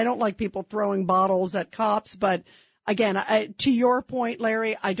constructively. And I don't like people throwing bottles at cops. But again, to your point,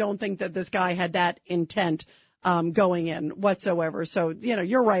 Larry, I don't think that this guy had that intent going in whatsoever. So,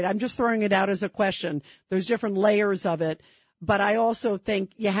 you're right. I'm just throwing it out as a question. There's different layers of it. But I also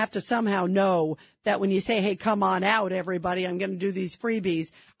think you have to somehow know that when you say, hey, come on out, everybody, I'm going to do these freebies.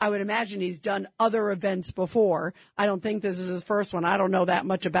 I would imagine he's done other events before. I don't think this is his first one. I don't know that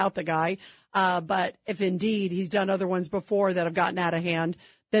much about the guy. But if indeed he's done other ones before that have gotten out of hand,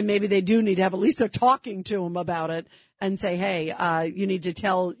 then maybe they do need to have at least a talking to him about it and say, hey, you need to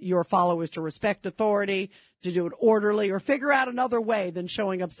tell your followers to respect authority, to do it orderly, or figure out another way than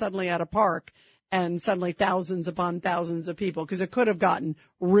showing up suddenly at a park and suddenly thousands upon thousands of people, because it could have gotten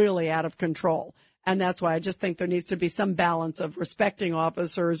really out of control. And that's why I just think there needs to be some balance of respecting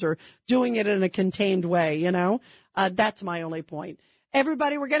officers or doing it in a contained way, That's my only point.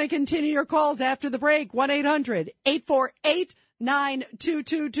 Everybody, we're going to continue your calls after the break.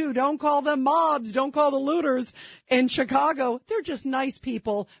 1-800-848-9222. Don't call them mobs. Don't call the looters in Chicago. They're just nice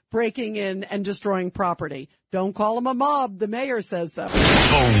people breaking in and destroying property. Don't call them a mob. The mayor says so.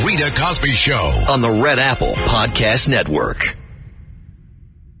 The Rita Cosby Show on the Red Apple Podcast Network.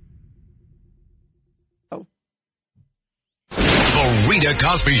 The Rita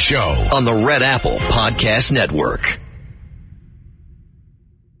Cosby Show on the Red Apple Podcast Network.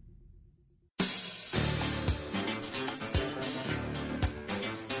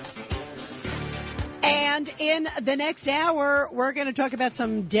 And in the next hour, we're going to talk about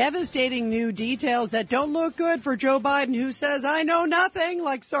some devastating new details that don't look good for Joe Biden, who says, I know nothing,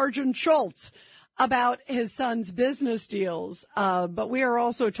 like Sergeant Schultz, about his son's business deals. But we are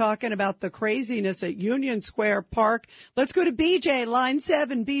also talking about the craziness at Union Square Park. Let's go to BJ, line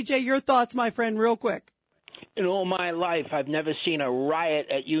 7. BJ, your thoughts, my friend, real quick. In all my life, I've never seen a riot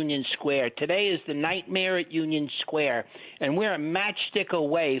at Union Square. Today is the nightmare at Union Square, and we're a matchstick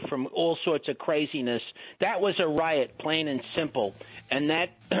away from all sorts of craziness. That was a riot, plain and simple, and that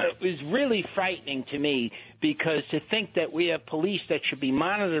is really frightening to me, because to think that we have police that should be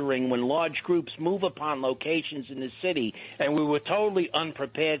monitoring when large groups move upon locations in the city, and we were totally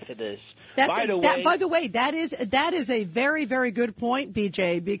unprepared for this. By the way, that is a very, very good point,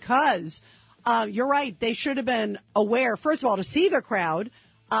 BJ, because you're right. They should have been aware, first of all, to see the crowd.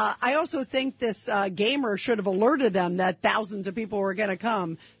 I also think this gamer should have alerted them that thousands of people were going to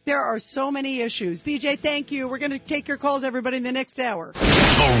come. There are so many issues. BJ, thank you. We're going to take your calls, everybody, in the next hour.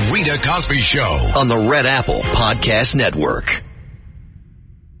 The Rita Cosby Show on the Red Apple Podcast Network.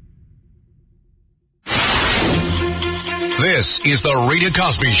 This is the Rita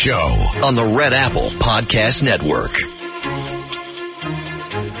Cosby Show on the Red Apple Podcast Network.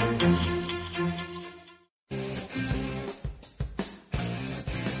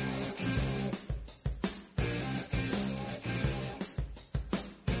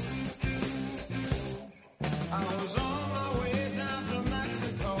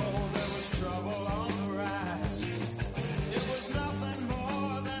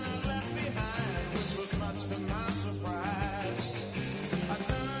 I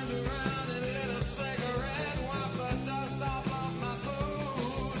turned around and lit a cigarette while the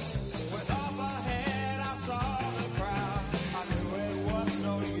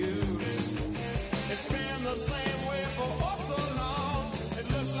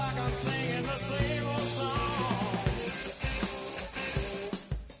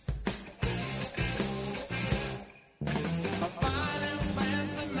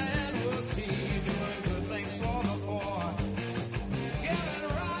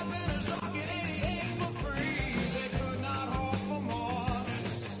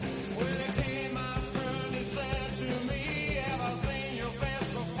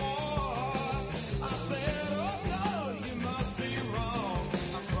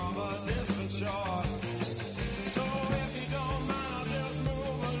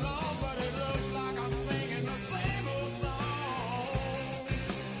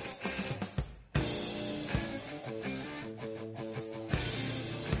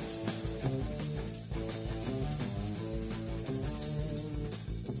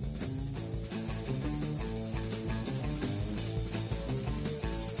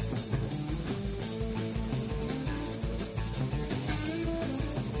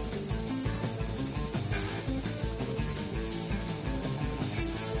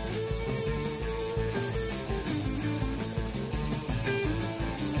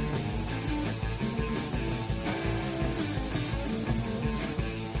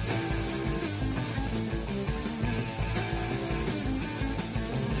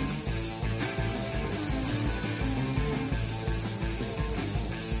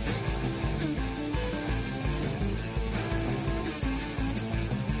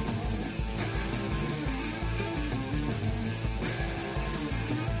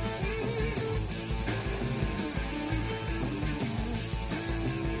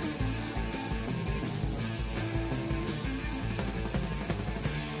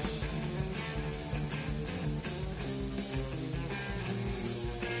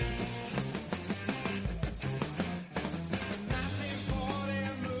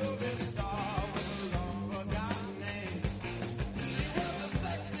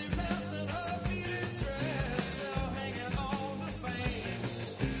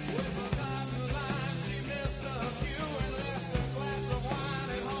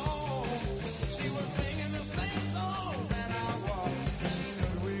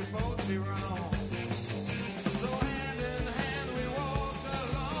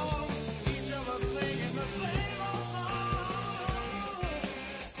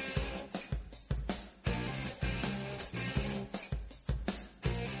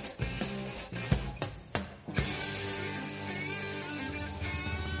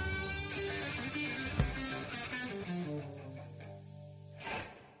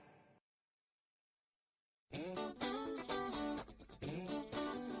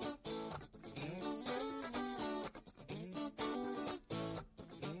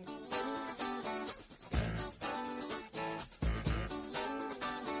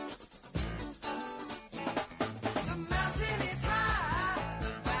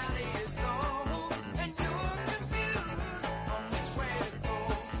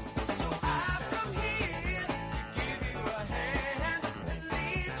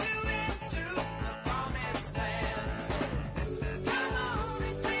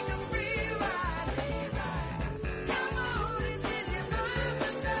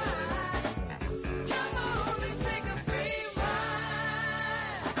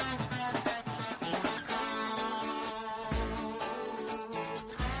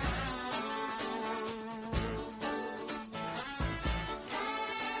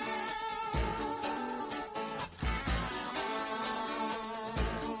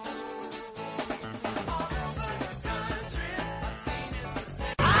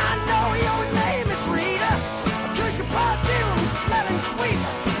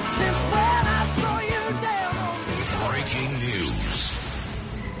Since when I saw you down on the Breaking news.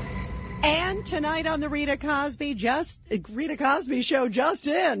 And tonight on the Rita Cosby Show, just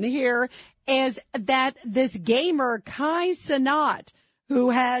in here, is that this gamer, Kai Cenat,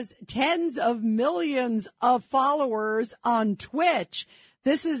 who has tens of millions of followers on Twitch.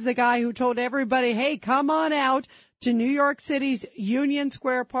 This is the guy who told everybody, hey, come on out to New York City's Union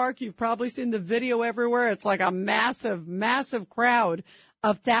Square Park. You've probably seen the video everywhere. It's like a massive, massive crowd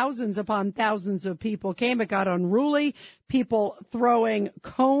of thousands upon thousands of people came. It got unruly. People throwing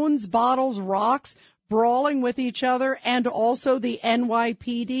cones, bottles, rocks, brawling with each other, and also the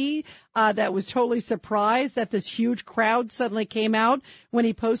NYPD that was totally surprised that this huge crowd suddenly came out when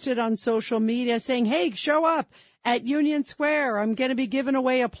he posted on social media saying, hey, show up at Union Square. I'm going to be giving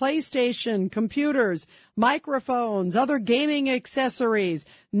away a PlayStation, computers, microphones, other gaming accessories,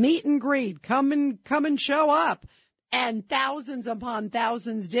 meet and greet. Come and show up. And thousands upon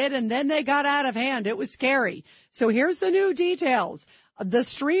thousands did, and then they got out of hand. It was scary. So here's the new details. The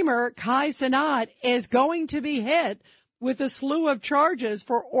streamer, Kai Cenat, is going to be hit with a slew of charges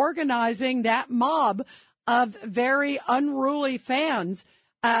for organizing that mob of very unruly fans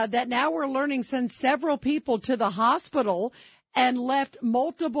that now we're learning sent several people to the hospital and left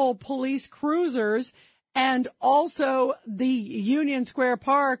multiple police cruisers and also the Union Square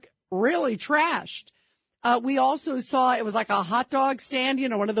Park really trashed. We also saw it was like a hot dog stand,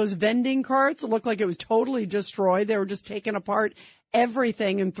 one of those vending carts. It looked like it was totally destroyed. They were just taking apart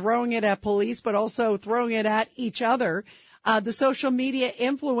everything and throwing it at police, but also throwing it at each other. The social media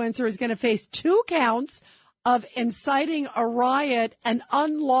influencer is going to face 2 counts of inciting a riot and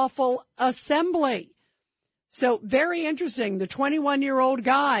unlawful assembly. So very interesting. The 21-year-old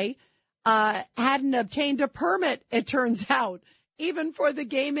guy hadn't obtained a permit, it turns out, even for the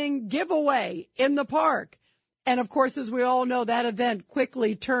gaming giveaway in the park. And of course, as we all know, that event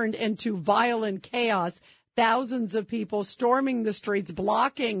quickly turned into violent chaos. Thousands of people storming the streets,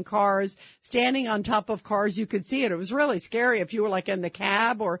 blocking cars, standing on top of cars. You could see it. It was really scary if you were like in the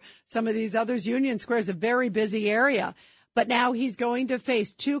cab or some of these others. Union Square is a very busy area. But now he's going to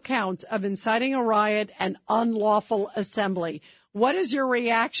face 2 counts of inciting a riot and unlawful assembly. What is your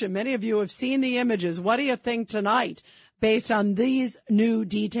reaction? Many of you have seen the images. What do you think tonight based on these new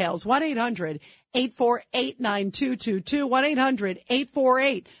details?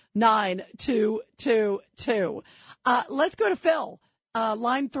 1-800-848-9222. 1-800-848-9222. Let's go to Phil,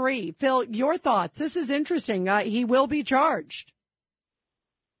 line 3. Phil, your thoughts. This is interesting. He will be charged.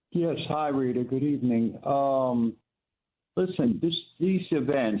 Yes. Hi, Rita. Good evening. Listen, these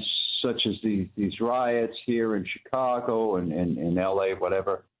events, such as these riots here in Chicago and in L.A.,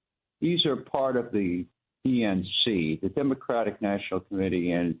 whatever, these are part of the DNC, the Democratic National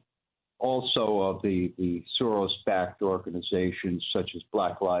Committee, and also of the Soros-backed organizations such as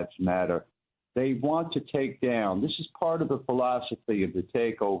Black Lives Matter. They want to take down, this is part of the philosophy of the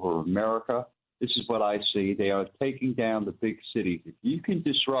takeover of America. This is what I see. They are taking down the big cities. If you can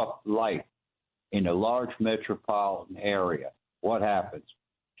disrupt life in a large metropolitan area, what happens?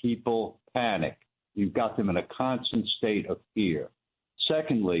 People panic. You've got them in a constant state of fear.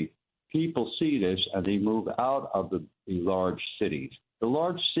 Secondly, people see this and they move out of the large cities. The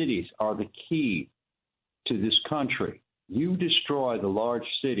large cities are the key to this country. You destroy the large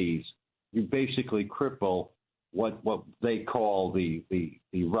cities, you basically cripple what they call the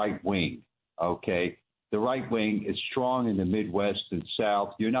right wing, okay? The right wing is strong in the Midwest and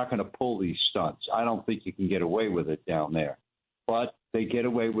South. You're not going to pull these stunts. I don't think you can get away with it down there. But they get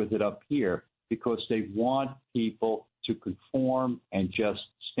away with it up here because they want people to conform and just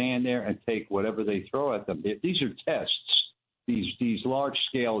stand there and take whatever they throw at them. These are tests. These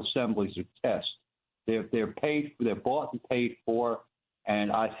large-scale assemblies are tests. They're paid, they're bought and paid for,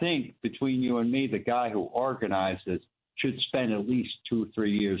 and I think between you and me, the guy who organized this should spend at least 2 or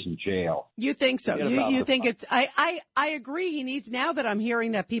 3 years in jail. You think so? You think it's? I agree. He needs, now that I'm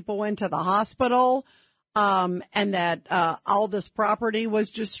hearing that people went to the hospital, and that all this property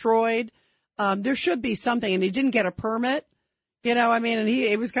was destroyed. There should be something, and he didn't get a permit. And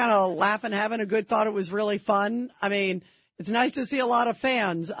he was kind of laughing, having a good, thought it was really fun. It's nice to see a lot of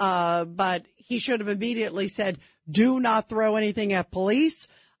fans, but he should have immediately said, do not throw anything at police.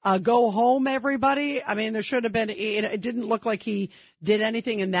 Go home, everybody. There should have been, it didn't look like he did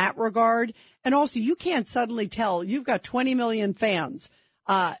anything in that regard. And also, you can't suddenly tell. You've got 20 million fans.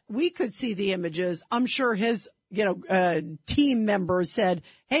 We could see the images. I'm sure his, team members said,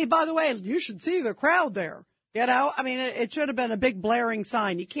 hey, by the way, you should see the crowd there. It should have been a big blaring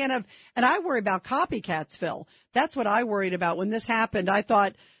sign. You can't have, and I worry about copycats, Phil. That's what I worried about when this happened. I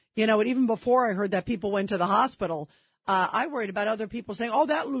thought, even before I heard that people went to the hospital, I worried about other people saying, oh,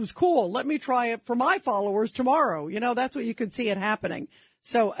 that was cool. Let me try it for my followers tomorrow. That's what you could see it happening.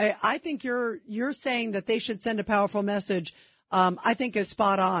 So I think you're saying that they should send a powerful message. I think is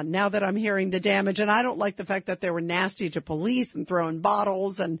spot on now that I'm hearing the damage. And I don't like the fact that they were nasty to police and throwing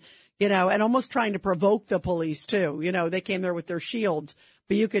bottles and almost trying to provoke the police too. They came there with their shields,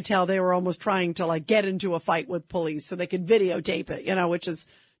 but you could tell they were almost trying to get into a fight with police so they could videotape it, which is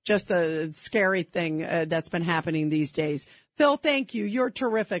just a scary thing that's been happening these days. Phil, thank you. You're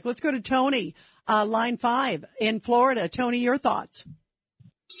terrific. Let's go to Tony, line 5 in Florida. Tony, your thoughts.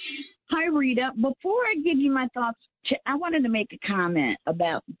 Hi, Rita. Before I give you my thoughts, I wanted to make a comment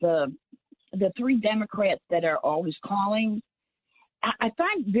about the 3 Democrats that are always calling. I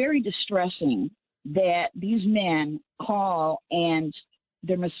find very distressing that these men call and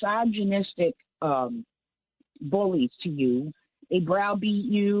they're misogynistic bullies to you. They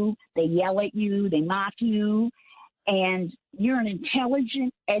browbeat you, they yell at you, they mock you, and you're an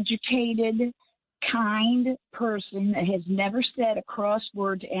intelligent, educated, kind person that has never said a cross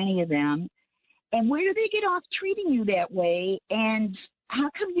word to any of them. And where do they get off treating you that way? And how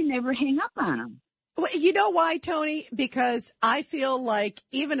come you never hang up on them? Well, you know why, Tony? Because I feel like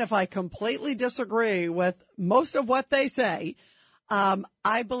even if I completely disagree with most of what they say,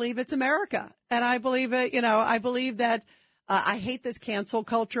 I believe it's America. And I believe it, I believe that I hate this cancel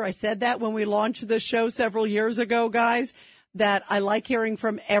culture. I said that when we launched this show several years ago, guys, that I like hearing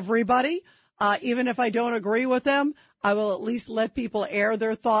from everybody. Even if I don't agree with them, I will at least let people air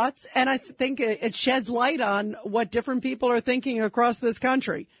their thoughts. And I think it sheds light on what different people are thinking across this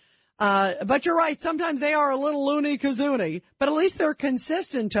country. But you're right. Sometimes they are a little loony-kazoony, but at least they're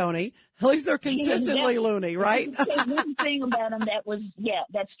consistent, Tony. At least they're consistently loony, right? One thing about them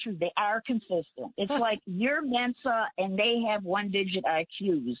that's true. They are consistent. It's like you're Mensa and they have 1-digit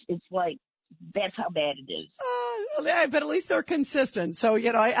IQs. It's like, that's how bad it is. But at least they're consistent. So,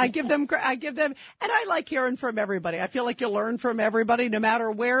 I give them, and I like hearing from everybody. I feel like you learn from everybody, no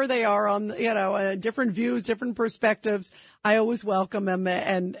matter where they are on, different views, different perspectives. I always welcome them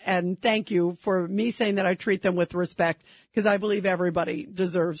and thank you for me saying that I treat them with respect because I believe everybody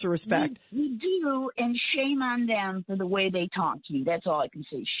deserves respect. You do, and shame on them for the way they talk to you. That's all I can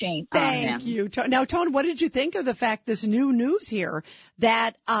say. Shame on them. Thank you. Now, Tony, what did you think of the fact, this new news here,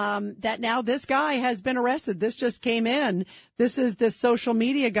 that now this guy has been arrested? This just came in. This is this social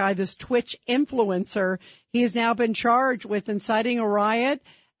media guy, this Twitch influencer. He has now been charged with inciting a riot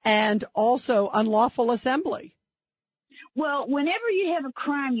and also unlawful assembly. Well, whenever you have a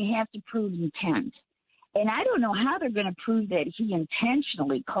crime, you have to prove intent. And I don't know how they're going to prove that he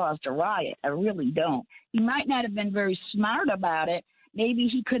intentionally caused a riot. I really don't. He might not have been very smart about it. Maybe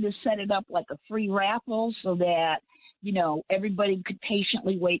he could have set it up like a free raffle so that, everybody could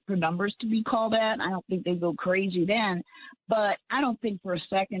patiently wait for numbers to be called out. I don't think they'd go crazy then. But I don't think for a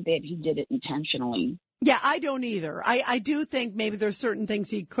second that he did it intentionally. Yeah, I don't either. I do think maybe there's certain things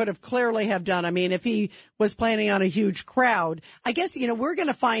he could have clearly have done. I mean, if he was planning on a huge crowd, I guess, we're going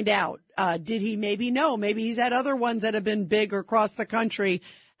to find out. Did he maybe know? Maybe he's had other ones that have been big across the country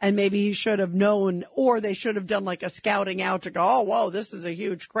and maybe he should have known, or they should have done like a scouting out to go, oh, whoa, this is a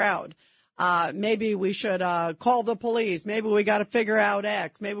huge crowd. Maybe we should call the police. Maybe we got to figure out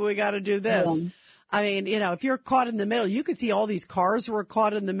X. Maybe we got to do this. I mean, if you're caught in the middle, you could see all these cars were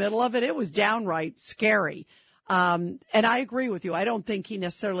caught in the middle of it. It was downright scary. And I agree with you. I don't think he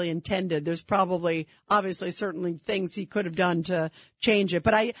necessarily intended. There's probably, obviously, certainly things he could have done to change it.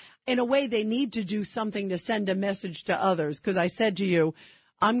 But in a way, they need to do something to send a message to others. Because I said to you,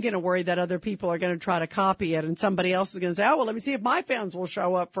 I'm going to worry that other people are going to try to copy it and somebody else is going to say, oh, well, let me see if my fans will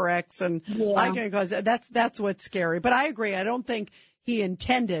show up for X. And I can cause that's what's scary. But I agree. I don't think he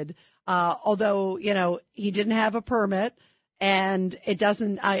intended. Although, he didn't have a permit and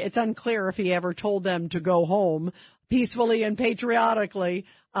it's unclear if he ever told them to go home peacefully and patriotically.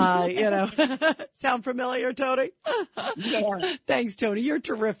 Sound familiar, Tony? Yeah. Thanks, Tony. You're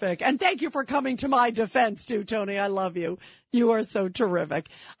terrific. And thank you for coming to my defense too, Tony. I love you. You are so terrific.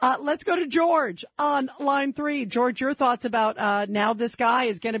 Let's go to George on line 3. George, your thoughts about, now this guy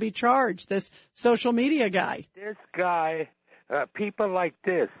is going to be charged, this social media guy. This guy, people like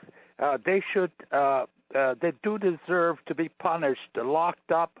this, they do deserve to be punished,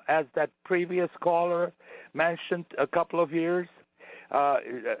 locked up, as that previous caller mentioned a couple of years,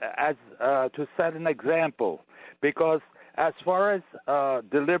 as to set an example. Because as far as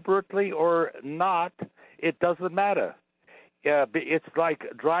deliberately or not, it doesn't matter. It's like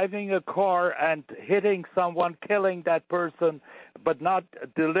driving a car and hitting someone, killing that person, but not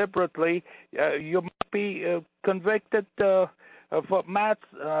deliberately. You might be convicted for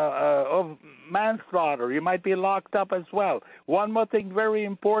of manslaughter. You might be locked up as well. One more thing very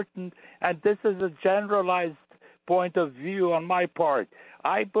important, and this is a generalized point of view on my part.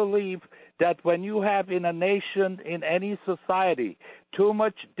 I believe that when you have in a nation, in any society, too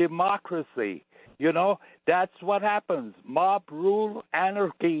much democracy, that's what happens. Mob rule,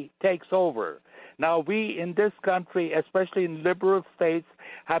 anarchy takes over. Now, we in this country, especially in liberal states,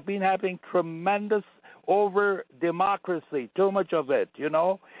 have been having tremendous over democracy, too much of it,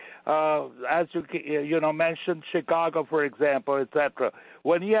 as you mentioned Chicago, for example, etc.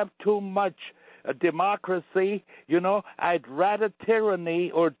 When you have too much democracy, I'd rather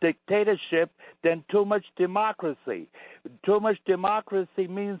tyranny or dictatorship than too much democracy. Too much democracy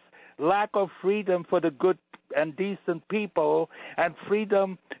means lack of freedom for the good and decent people, and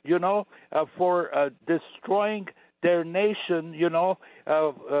freedom, for destroying their nation,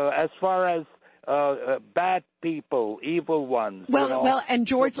 as far as bad people, evil ones. Well, and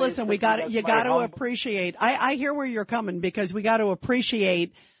George, So listen, you got to appreciate. I hear where you're coming, because we got to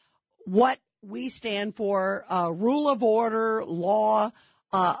appreciate what we stand for: rule of order, law,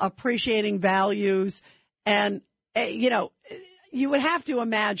 appreciating values, and you would have to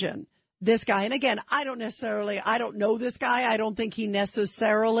imagine this guy. And again, I don't know this guy. I don't think he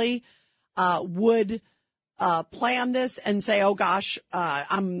necessarily would plan this and say, oh gosh,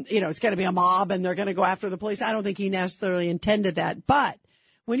 it's going to be a mob and they're going to go after the police. I don't think he necessarily intended that. But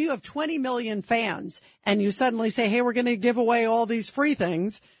when you have 20 million fans and you suddenly say, hey, we're going to give away all these free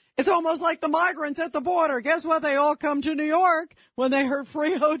things, it's almost like the migrants at the border. Guess what? They all come to New York when they heard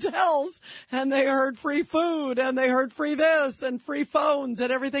free hotels and they heard free food and they heard free this and free phones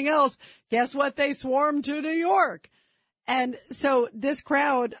and everything else. Guess what? They swarmed to New York. And so this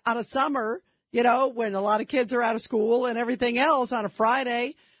crowd on a summer, when a lot of kids are out of school and everything else on a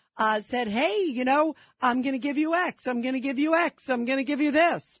Friday, said, hey, I'm going to give you X. I'm going to give you X. I'm going to give you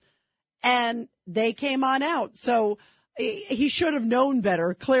this. And they came on out. So he should have known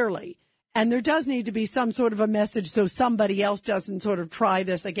better, clearly. And there does need to be some sort of a message so somebody else doesn't sort of try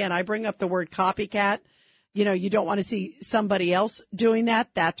this again. I bring up the word copycat. You don't want to see somebody else doing that.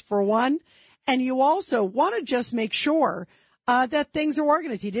 That's for one. And you also want to just make sure that things are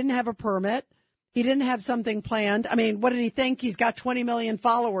organized. He didn't have a permit. He didn't have something planned. I mean, what did he think? He's got 20 million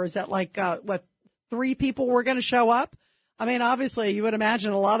followers that 3 people were going to show up? I mean, obviously, you would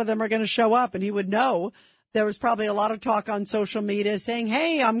imagine a lot of them are going to show up, and he would know. There was probably a lot of talk on social media saying,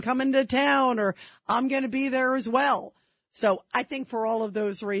 hey, I'm coming to town, or I'm going to be there as well. So I think for all of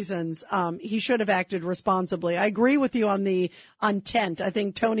those reasons, he should have acted responsibly. I agree with you on the intent. I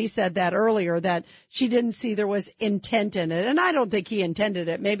think Tony said that earlier, that she didn't see there was intent in it. And I don't think he intended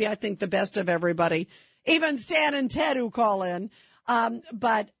it. Maybe I think the best of everybody, even Stan and Ted who call in.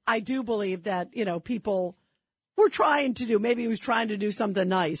 But I do believe that, people were trying to do, maybe he was trying to do something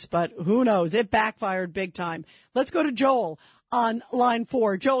nice, but who knows? It backfired big time. Let's go to Joel on line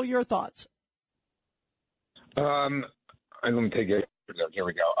 4. Joel, your thoughts. Let me take it. Here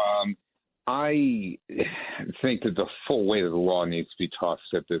we go. I think that the full weight of the law needs to be tossed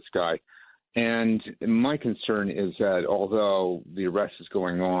at this guy. And my concern is that although the arrest is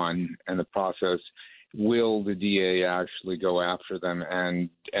going on and the process, will the DA actually go after them and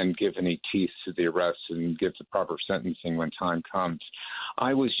give any teeth to the arrest and give the proper sentencing when time comes?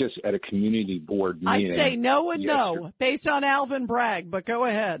 I was just at a community board meeting. I'd say no and no, based on Alvin Bragg, but go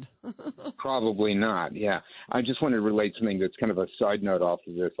ahead. Probably not, yeah. I just wanted to relate something that's kind of a side note off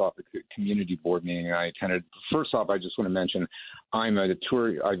the community board meeting I attended. First off, I just want to mention I'm a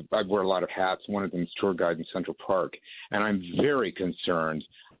tour. I wear a lot of hats. One of them is tour guide in Central Park, and I'm very concerned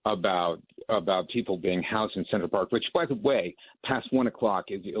about people being housed in Central Park, which, by the way, past 1 o'clock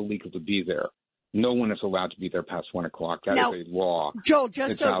is illegal to be there. No one is allowed to be there past 1 o'clock. That is a law. Joel,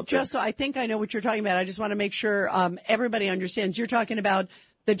 just so I think I know what you're talking about. I just want to make sure everybody understands. You're talking about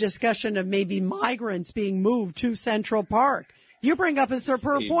the discussion of maybe migrants being moved to Central Park. You bring up a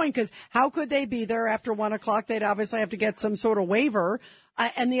superb point, because how could they be there after 1 o'clock? They'd obviously have to get some sort of waiver.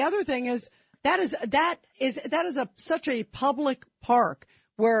 And the other thing is that is such a public park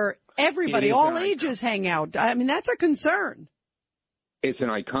where everybody, all ages, hang out. I mean, that's a concern. It's an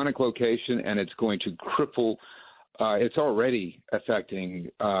iconic location, and it's going to cripple. It's already affecting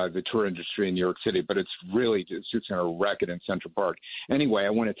the tour industry in New York City, but it's just going to wreck it in Central Park. Anyway, I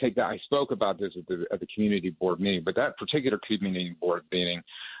want to take that. I spoke about this at the community board meeting, but that particular community board meeting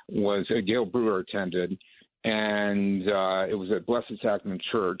was Gail Brewer attended, and it was at Blessed Sacrament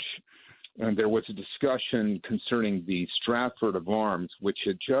Church. And there was a discussion concerning the Stratford of Arms, which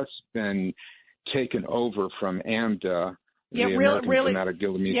had just been taken over from AMDA. Yeah,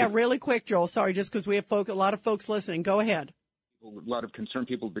 really quick, Joel. Sorry, just because we have a lot of folks listening. Go ahead. concerned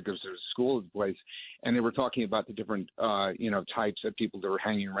people because there's a school at the place, and they were talking about the different, types of people that were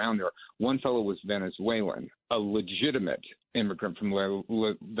hanging around there. One fellow was Venezuelan, a legitimate immigrant from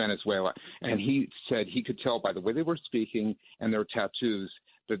Venezuela, and he said he could tell by the way they were speaking and their tattoos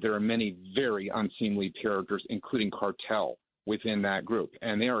that there are many very unseemly characters, including cartel, within that group,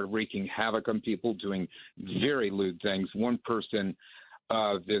 and they are wreaking havoc on people, doing very lewd things. One person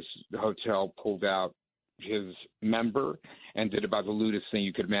of this hotel pulled out his member and did about the lewdest thing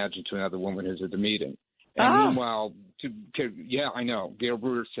you could imagine to another woman who's at the meeting. And meanwhile, I know, Gail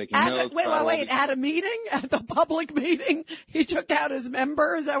Brewer's taking notes. Wait, at a meeting? At the public meeting? He took out his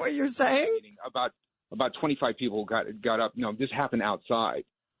member? Is that what you're saying? About 25 people got up. No, this happened outside.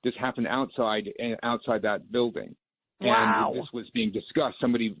 This happened outside that building. Wow. And this was being discussed.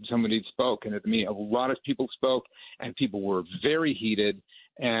 Somebody spoke, and at the meeting, a lot of people spoke, and people were very heated.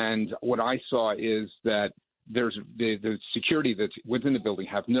 And what I saw is that there's the security that's within the building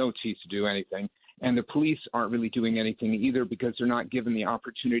have no teeth to do anything, and the police aren't really doing anything either because they're not given the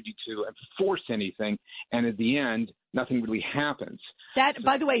opportunity to enforce anything. And at the end, nothing really happens.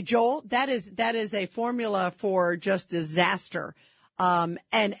 By the way, Joel, that is a formula for just disaster.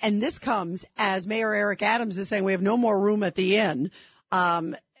 And this comes as Mayor Eric Adams is saying we have no more room at the inn,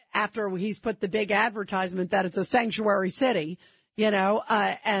 after he's put the big advertisement that it's a sanctuary city,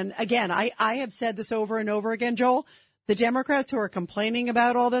 and again, I have said this over and over again, Joel, the Democrats who are complaining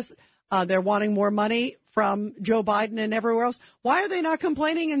about all this, they're wanting more money from Joe Biden and everywhere else. Why are they not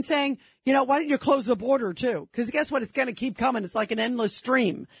complaining and saying, why don't you close the border too? Because guess what? It's going to keep coming. It's like an endless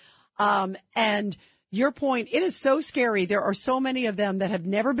stream. And your point, it is so scary. There are so many of them that have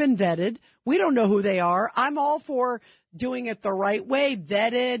never been vetted. We don't know who they are. I'm all for doing it the right way,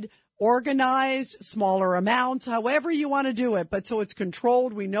 vetted, organized, smaller amounts, however you want to do it. But so it's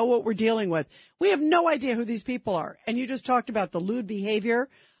controlled. We know what we're dealing with. We have no idea who these people are. And you just talked about the lewd behavior,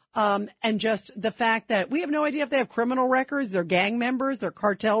 and just the fact that we have no idea if they have criminal records, they're gang members, they're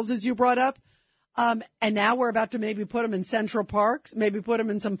cartels, as you brought up. And now we're about to maybe put them in Central Parks, maybe put them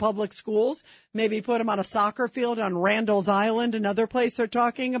in some public schools, maybe put them on a soccer field on Randall's Island, another place they're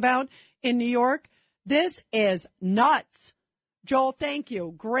talking about in New York. This is nuts. Joel, thank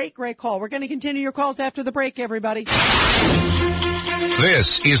you. Great call. We're going to continue your calls after the break, everybody. This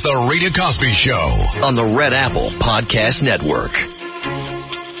is the Rita Cosby Show on the Red Apple Podcast Network.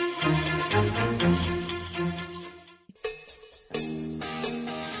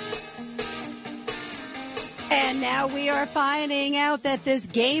 And now we are finding out that this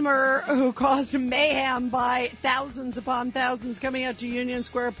gamer who caused mayhem by thousands upon thousands coming out to Union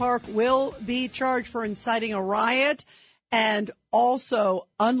Square Park will be charged for inciting a riot and also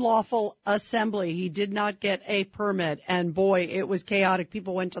unlawful assembly. He did not get a permit. And boy, it was chaotic.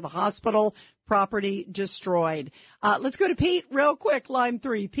 People went to the hospital, property destroyed. Let's go to Pete real quick, line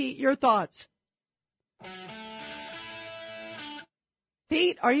 3. Pete, your thoughts.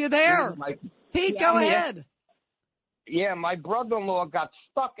 Pete, are you there? Pete, go ahead. Yeah, my brother-in-law got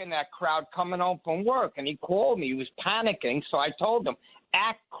stuck in that crowd coming home from work, and he called me. He was panicking, so I told him,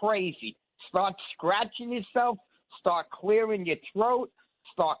 act crazy. Start scratching yourself, start clearing your throat,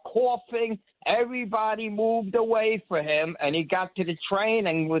 start coughing. Everybody moved away for him, and he got to the train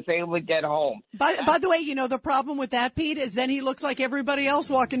and was able to get home. By the way, the problem with that, Pete, is then he looks like everybody else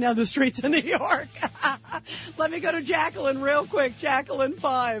walking down the streets of New York. Let me go to Jacqueline real quick. Jacqueline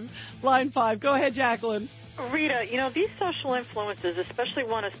 5, line 5. Go ahead, Jacqueline. Rita, these social influencers, especially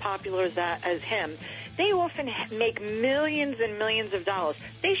one as popular as him, they often make millions and millions of dollars.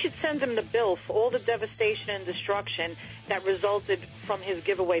 They should send him the bill for all the devastation and destruction that resulted from his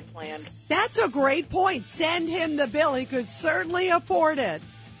giveaway plan. That's a great point. Send him the bill. He could certainly afford it.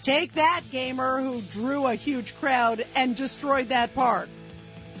 Take that, gamer who drew a huge crowd and destroyed that park.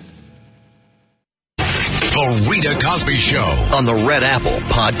 The Rita Cosby Show on the Red Apple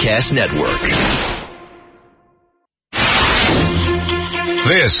Podcast Network.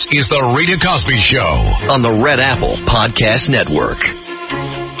 This is the Rita Cosby Show on the Red Apple Podcast Network.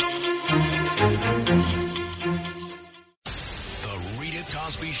 The Rita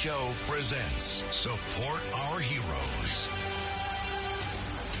Cosby Show presents Support Our Heroes.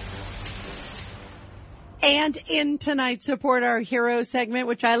 And in tonight's Support Our Heroes segment,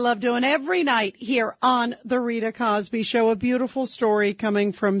 which I love doing every night here on the Rita Cosby Show, a beautiful story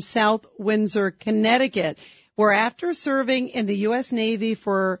coming from South Windsor, Connecticut, where after serving in the U.S. Navy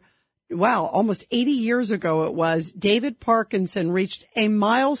for, almost 80 years ago it was, David Parkinson reached a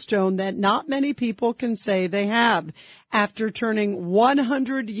milestone that not many people can say they have. After turning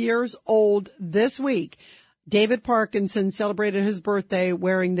 100 years old this week, David Parkinson celebrated his birthday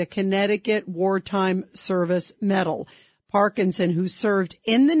wearing the Connecticut Wartime Service Medal. Parkinson, who served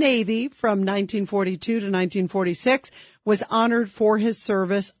in the Navy from 1942 to 1946, was honored for his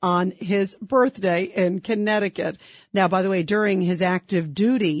service on his birthday in Connecticut. Now, by the way, during his active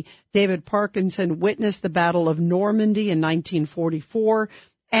duty, David Parkinson witnessed the Battle of Normandy in 1944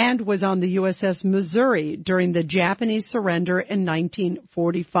 and was on the USS Missouri during the Japanese surrender in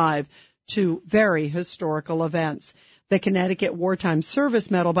 1945. Two very historical events. The Connecticut Wartime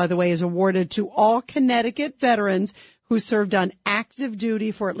Service Medal, by the way, is awarded to all Connecticut veterans who served on active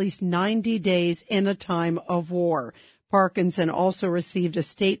duty for at least 90 days in a time of war. Parkinson also received a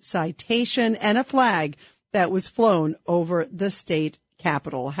state citation and a flag that was flown over the state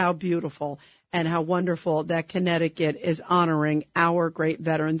capitol. How beautiful and how wonderful that Connecticut is honoring our great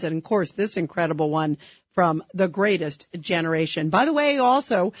veterans. And, of course, this incredible one from the greatest generation. By the way,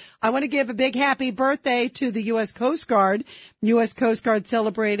 also, I want to give a big happy birthday to the U.S. Coast Guard. U.S. Coast Guard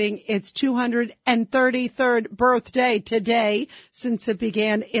celebrating its 233rd birthday today since it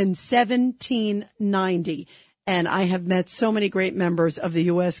began in 1790. And I have met so many great members of the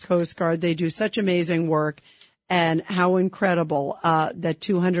U.S. Coast Guard. They do such amazing work. And how incredible that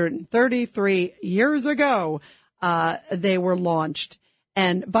 233 years ago they were launched.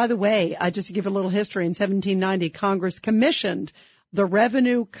 And by the way, just to give a little history, in 1790, Congress commissioned the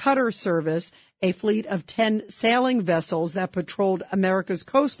Revenue Cutter Service, a fleet of 10 sailing vessels that patrolled America's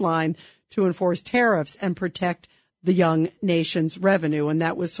coastline to enforce tariffs and protect the young nation's revenue. And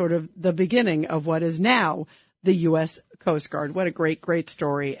that was sort of the beginning of what is now the U.S. Coast Guard. What a great, great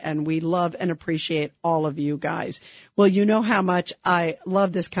story. And we love and appreciate all of you guys. Well, you know how much I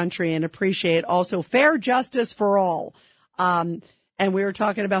love this country and appreciate also fair justice for all. And we were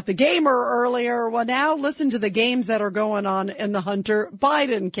talking about the gamer earlier. Well, now listen to the games that are going on in the Hunter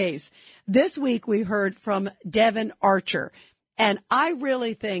Biden case. This week we heard from Devin Archer. And I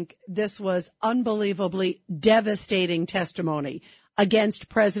really think this was unbelievably devastating testimony against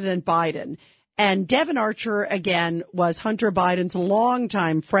President Biden. And Devin Archer, again, was Hunter Biden's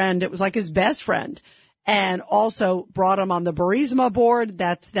longtime friend. It was like his best friend. And also brought him on the Burisma board.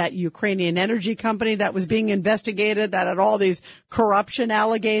 That's that Ukrainian energy company that was being investigated, that had all these corruption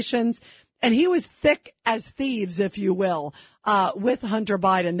allegations. And he was thick as thieves, if you will, with Hunter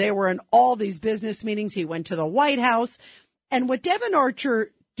Biden. They were in all these business meetings. He went to the White House. And what Devin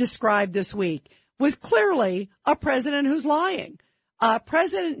Archer described this week was clearly a president who's lying.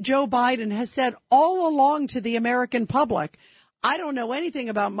 President Joe Biden has said all along to the American public, I don't know anything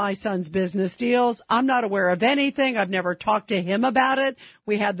about my son's business deals. I'm not aware of anything. I've never talked to him about it.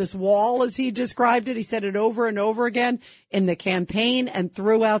 We had this wall, as he described it. He said it over and over again in the campaign and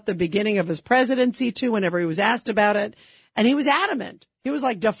throughout the beginning of his presidency, too, whenever he was asked about it. And he was adamant. He was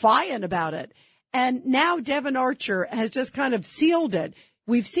like defiant about it. And now Devin Archer has just kind of sealed it.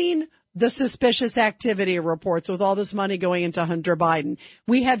 We've seen the suspicious activity reports with all this money going into Hunter Biden.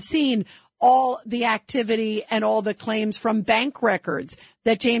 We have seen all the activity and all the claims from bank records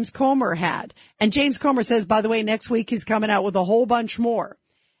that James Comer had. And James Comer says, by the way, next week he's coming out with a whole bunch more.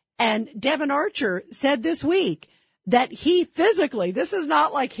 And Devin Archer said this week that he physically, this is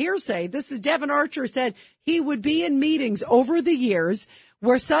not like hearsay, this is Devin Archer said he would be in meetings over the years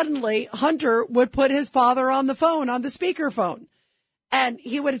where suddenly Hunter would put his father on the phone, on the speakerphone. And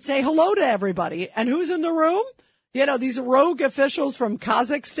he would say hello to everybody. And who's in the room? You know, these rogue officials from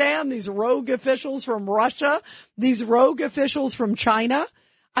Kazakhstan, these rogue officials from Russia, these rogue officials from China.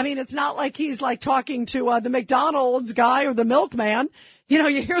 I mean, it's not like he's like talking to the McDonald's guy or the milkman. You know,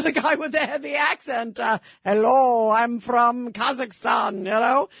 you hear the guy with the heavy accent. Hello, I'm from Kazakhstan, you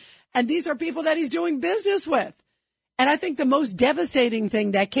know. And these are people that he's doing business with. And I think the most devastating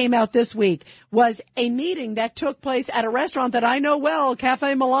thing that came out this week was a meeting that took place at a restaurant that I know well,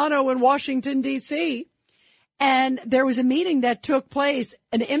 Cafe Milano in Washington, D.C., and there was a meeting that took place,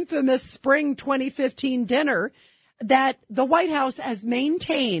 an infamous spring 2015 dinner that the White House has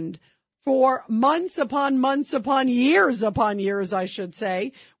maintained for months upon years, I should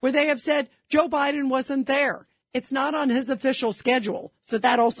say, where they have said Joe Biden wasn't there. It's not on his official schedule. So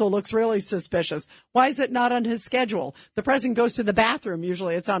that also looks really suspicious. Why is it not on his schedule? The president goes to the bathroom.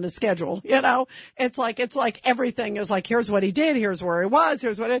 Usually it's on his schedule. You know, it's like everything is like, here's what he did. Here's where he was.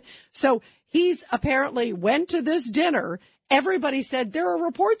 Here's what it. So he's apparently went to this dinner. Everybody said there are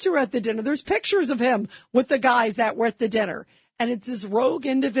reports who were at the dinner. There's pictures of him with the guys that were at the dinner. And it's this rogue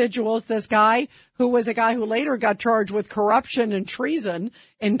individuals, this guy who was a guy who later got charged with corruption and treason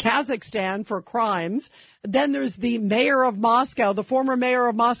in Kazakhstan for crimes. Then there's the mayor of Moscow, the former mayor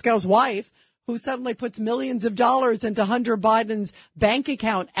of Moscow's wife, who suddenly puts millions of dollars into Hunter Biden's bank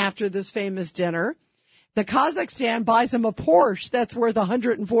account after this famous dinner. The Kazakhstan buys him a Porsche that's worth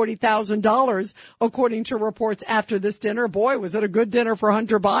 $140,000, according to reports after this dinner. Boy, was it a good dinner for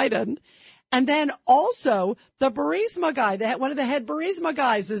Hunter Biden. And then also the Burisma guy, one of the head Burisma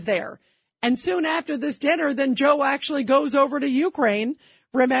guys is there. And soon after this dinner, then Joe actually goes over to Ukraine,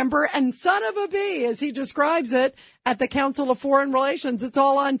 remember, and son of a bee, as he describes it at the Council of Foreign Relations. It's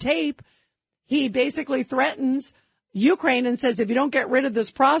all on tape. He basically threatens Ukraine and says, if you don't get rid of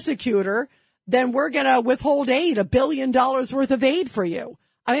this prosecutor, then we're going to withhold aid, $1 billion worth of aid for you.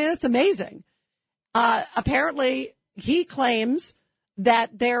 I mean, that's amazing. Apparently, he claims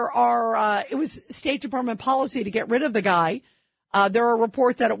that there are, it was State Department policy to get rid of the guy. There are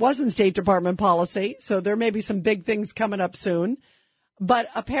reports that it wasn't State Department policy, so there may be some big things coming up soon. But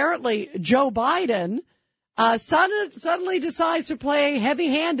apparently Joe Biden suddenly decides to play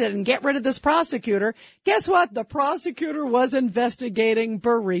heavy-handed and get rid of this prosecutor. Guess what? The prosecutor was investigating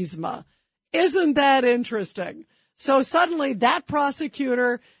Burisma. Isn't that interesting? So suddenly that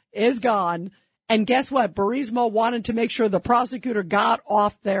prosecutor is gone. And guess what? Burisma wanted to make sure the prosecutor got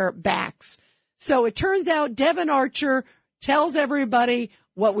off their backs. So it turns out Devin Archer tells everybody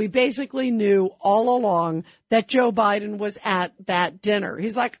what we basically knew all along, that Joe Biden was at that dinner.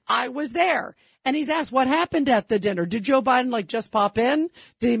 He's like, I was there. And he's asked, what happened at the dinner? Did Joe Biden just pop in?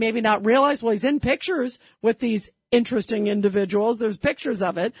 Did he maybe not realize? Well, he's in pictures with these interesting individuals. There's pictures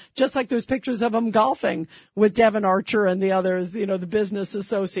of it, just like there's pictures of him golfing with Devin Archer and the others, the business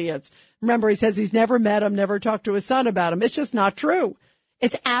associates. Remember, he says he's never met him, never talked to his son about him. It's just not true.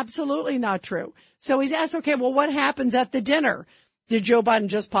 It's absolutely not true. So he's asked, okay, well, what happens at the dinner? Did Joe Biden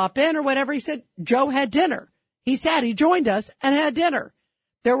just pop in or whatever? He said Joe had dinner. He joined us and had dinner.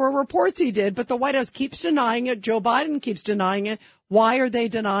 There were reports he did, but the White House keeps denying it. Joe Biden keeps denying it. Why are they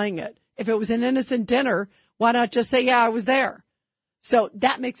denying it? If it was an innocent dinner, why not just say, yeah, I was there? So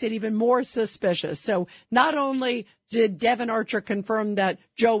that makes it even more suspicious. So not only did Devin Archer confirm that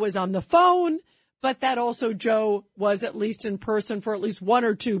Joe was on the phone, but that also Joe was at least in person for at least one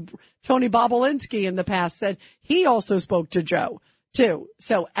or two. Tony Bobulinski in the past said he also spoke to Joe too.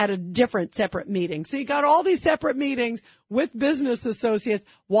 So at a different separate meeting. So you got all these separate meetings with business associates.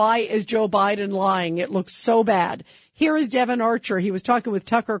 Why is Joe Biden lying? It looks so bad. Here is Devin Archer. He was talking with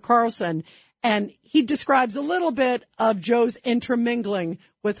Tucker Carlson, and he describes a little bit of Joe's intermingling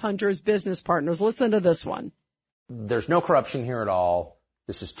with Hunter's business partners. Listen to this one. There's no corruption here at all.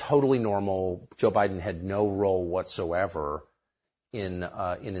 This is totally normal. Joe Biden had no role whatsoever in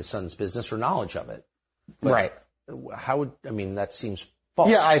his son's business or knowledge of it. But right. That seems false.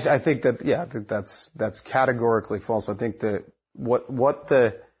 Yeah, I think that's categorically false. I think that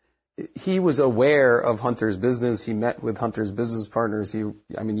he was aware of Hunter's business. He met with Hunter's business partners. You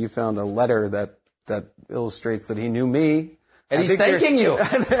found a letter that illustrates that he knew me. And he's thanking you.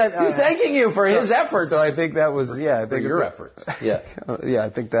 He's thanking you for his efforts. So I think that was, I think your efforts. Yeah. Yeah, I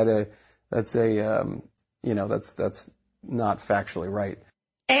think that's not factually right.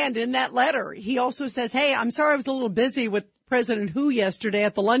 And in that letter, he also says, hey, I'm sorry I was a little busy with President Hu yesterday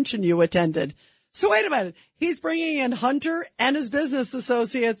at the luncheon you attended. So wait a minute. He's bringing in Hunter and his business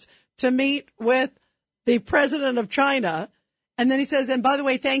associates to meet with the president of China. And then he says, and by the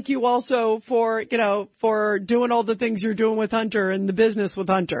way, thank you also for doing all the things you're doing with Hunter and the business with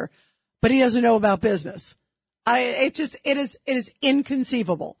Hunter. But he doesn't know about business. It is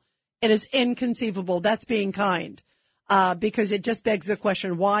inconceivable. It is inconceivable. That's being kind. Because it just begs the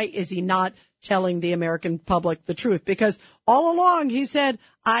question, why is he not telling the American public the truth? Because all along he said,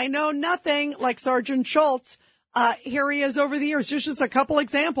 I know nothing, like Sergeant Schultz. Here he is over the years. There's just a couple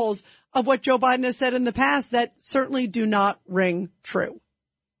examples of what Joe Biden has said in the past that certainly do not ring true.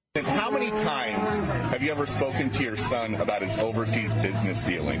 How many times have you ever spoken to your son about his overseas business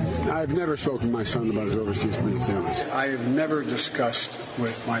dealings? I've never spoken to my son about his overseas business dealings. I have never discussed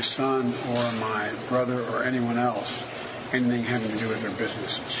with my son or my brother or anyone else anything having to do with their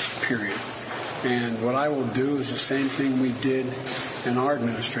businesses, period. And what I will do is the same thing we did in our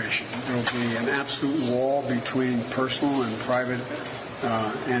administration. There will be an absolute wall between personal and private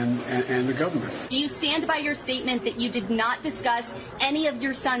and the government. Do you stand by your statement that you did not discuss any of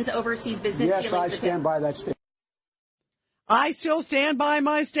your son's overseas business dealings? Yes, I stand by that statement. I still stand by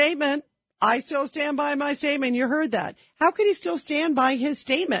my statement. You heard that. How could he still stand by his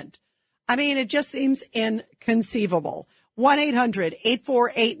statement? I mean, it just seems inconceivable.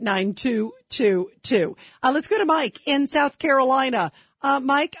 1-800-848-9222. Let's go to Mike in South Carolina.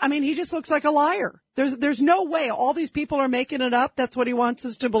 Mike, he just looks like a liar. There's no way all these people are making it up. That's what he wants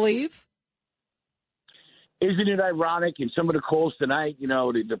us to believe. Isn't it ironic in some of the calls tonight,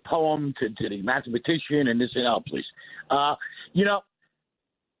 the poem to the mathematician and this and that, please.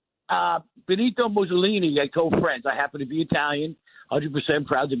 Benito Mussolini, I told friends, I happen to be Italian, 100%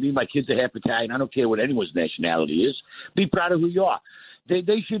 proud to be. My kids are half Italian. I don't care what anyone's nationality is. Be proud of who you are.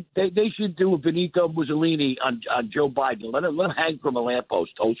 They should do a Benito Mussolini on Joe Biden. Let him hang from a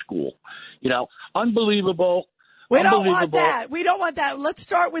lamppost, old school. Unbelievable. We don't want that. We don't want that. Let's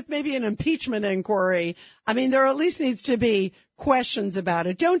start with maybe an impeachment inquiry. I mean, there at least needs to be questions about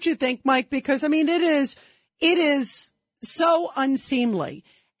it. Don't you think, Mike? Because, I mean, it is so unseemly.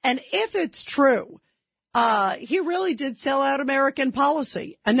 And if it's true, he really did sell out American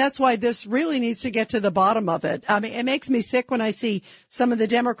policy. And that's why this really needs to get to the bottom of it. I mean, it makes me sick when I see some of the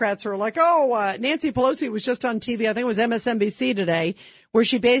Democrats who are like, Nancy Pelosi was just on TV. I think it was MSNBC today, where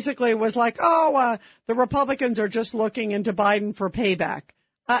she basically was like, the Republicans are just looking into Biden for payback.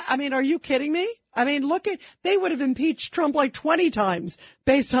 I mean, are you kidding me? I mean, they would have impeached Trump like 20 times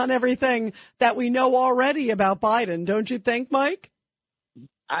based on everything that we know already about Biden. Don't you think, Mike?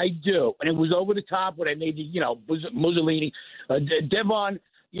 I do. And it was over the top when I made Mussolini, Devon,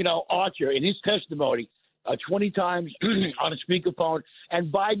 Archer in his testimony 20 times on a speakerphone. And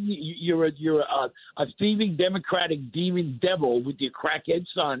Biden, you're a thieving Democratic demon devil with your crackhead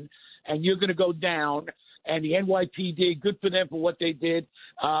son, and you're going to go down. And the NYPD, good for them for what they did,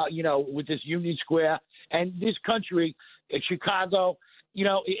 with this Union Square. And this country, Chicago,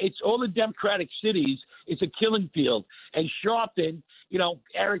 it's all the Democratic cities. It's a killing field. And Sharpton,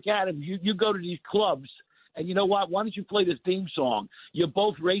 Eric Adams, you go to these clubs, and you know what? Why don't you play this theme song? You're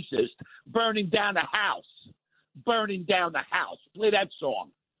both racist. Burning down the house. Burning down the house. Play that song.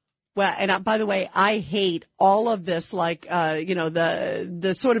 Well, and by the way, I hate all of this, like,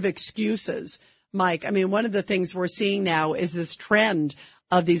 the sort of excuses, Mike. I mean, one of the things we're seeing now is this trend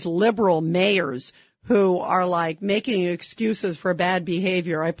of these liberal mayors who are like making excuses for bad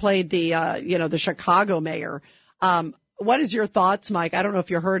behavior. I played the Chicago mayor. What is your thoughts, Mike? I don't know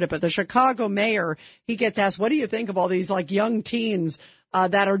if you heard it, but the Chicago mayor, he gets asked, what do you think of all these like young teens,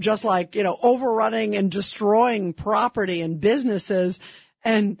 that are just like, overrunning and destroying property and businesses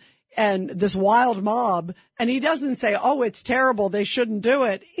and this wild mob? And he doesn't say, oh, it's terrible, they shouldn't do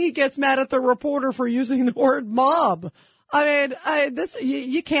it. He gets mad at the reporter for using the word mob. I mean,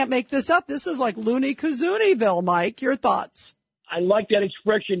 you can't make this up. This is like Looney Kazoonieville, Mike. Your thoughts? I like that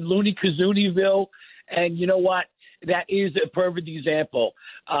expression, Looney Kazoonieville. And you know what? That is a perfect example.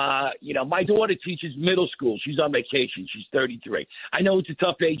 My daughter teaches middle school. She's on vacation. She's 33. I know it's a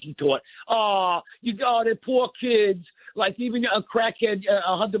tough age to talk. They're poor kids. Like even a crackhead,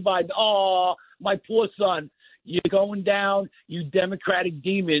 Hunter Biden. My poor son. You're going down, you Democratic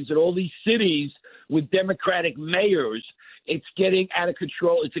demons, in all these cities with Democratic mayors. It's getting out of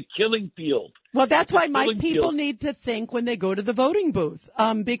control. It's a killing field. Well, that's why, Mike, people need to think when they go to the voting booth,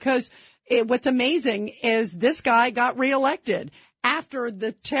 because what's amazing is this guy got reelected after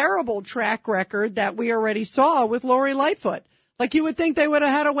the terrible track record that we already saw with Lori Lightfoot. Like, you would think they would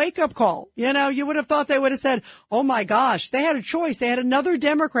have had a wake-up call. You would have thought they would have said, oh, my gosh, they had a choice. They had another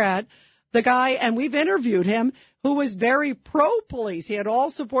Democrat, the guy, and we've interviewed him, who was very pro-police. He had all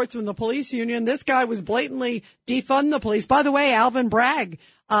supports from the police union. This guy was blatantly defund the police. By the way, Alvin Bragg,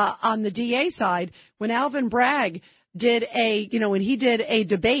 on the DA side, when Alvin Bragg did when he did a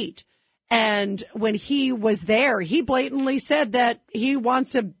debate, and when he was there, he blatantly said that he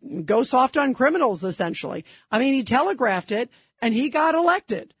wants to go soft on criminals, essentially. I mean, he telegraphed it, and he got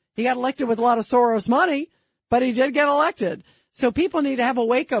elected. He got elected with a lot of Soros money, but he did get elected. So people need to have a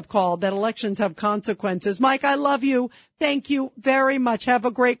wake-up call that elections have consequences. Mike, I love you. Thank you very much. Have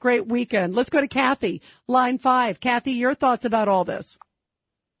a great, great weekend. Let's go to Kathy, line 5. Kathy, your thoughts about all this?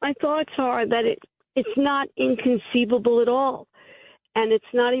 My thoughts are that it's not inconceivable at all, and it's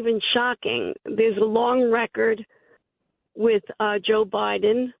not even shocking. There's a long record with Joe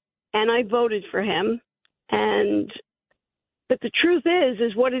Biden, and I voted for him. But the truth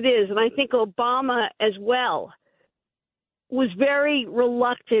is what it is, and I think Obama as well was very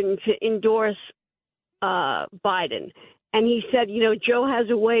reluctant to endorse Biden. And he said, Joe has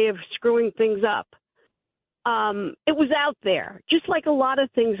a way of screwing things up. It was out there, just like a lot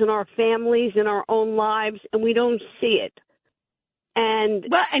of things in our families, in our own lives, and we don't see it. And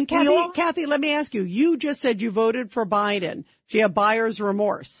Kathy, let me ask you, you just said you voted for Biden. Do you have buyer's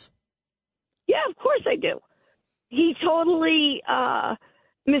remorse? Yeah, of course I do. He totally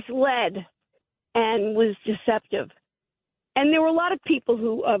misled and was deceptive. And there were a lot of people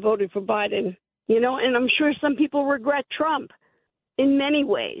who voted for Biden, and I'm sure some people regret Trump in many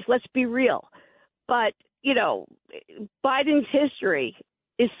ways. Let's be real. But, Biden's history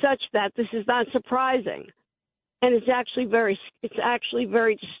is such that this is not surprising. And it's actually very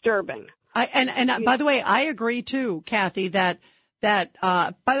disturbing. By the way, I agree too, Kathy, that that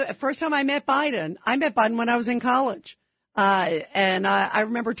by the first time I met Biden when I was in college. And I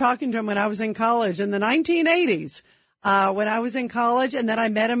remember talking to him when I was in college in the 1980s, when I was in college. And then I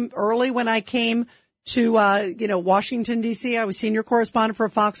met him early when I came to, Washington, D.C. I was senior correspondent for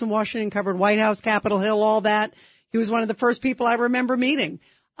Fox in Washington, covered White House, Capitol Hill, all that. He was one of the first people I remember meeting,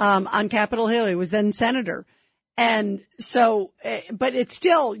 on Capitol Hill. He was then senator. And so, but it's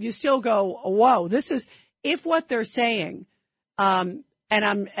still, you still go, whoa, this is, if what they're saying, and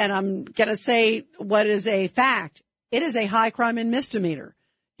I'm going to say what is a fact, it is a high crime and misdemeanor.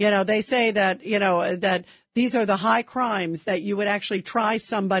 They say that, that these are the high crimes that you would actually try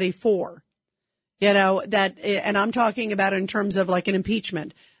somebody for, and I'm talking about in terms of like an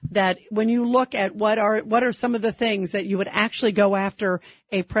impeachment, that when you look at what are some of the things that you would actually go after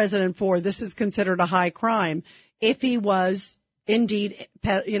a president for, this is considered a high crime. If he was indeed,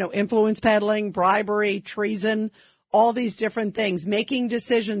 influence peddling, bribery, treason, all these different things, making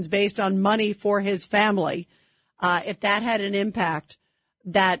decisions based on money for his family. If that had an impact,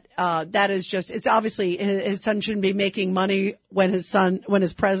 that is just, it's obviously his son shouldn't be making money when his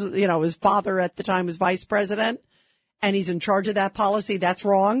president, his father at the time was vice president and he's in charge of that policy. That's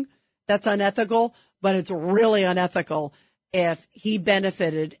wrong. That's unethical, but it's really unethical if he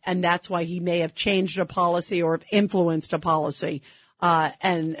benefited, and that's why he may have changed a policy or have influenced a policy,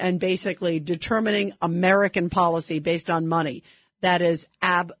 and basically determining American policy based on money. That is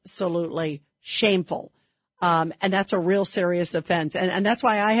absolutely shameful. And that's a real serious offense. And that's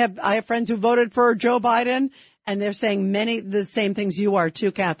why I have friends who voted for Joe Biden, and they're saying the same things you are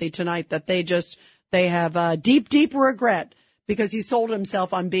too, Kathy, tonight, that they have deep regret because he sold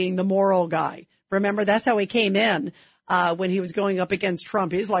himself on being the moral guy. Remember, that's how he came in. When he was going up against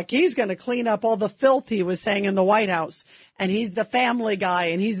Trump, he's like, he's going to clean up all the filth he was saying in the White House. And he's the family guy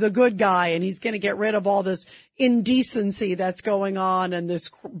and he's the good guy and he's going to get rid of all this indecency that's going on and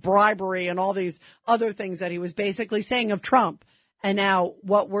this bribery and all these other things that he was basically saying of Trump. And now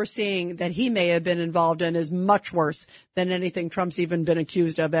what we're seeing that he may have been involved in is much worse than anything Trump's even been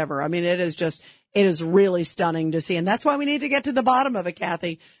accused of ever. I mean, it is really stunning to see. And that's why we need to get to the bottom of it,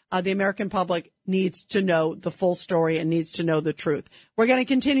 Kathy. The American public needs to know the full story and needs to know the truth. We're going to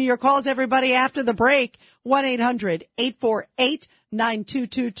continue your calls, everybody, after the break.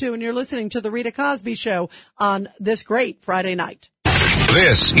 1-800-848-9222. And you're listening to The Rita Cosby Show on this great Friday night.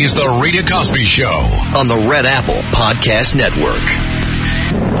 This is The Rita Cosby Show on the Red Apple Podcast Network.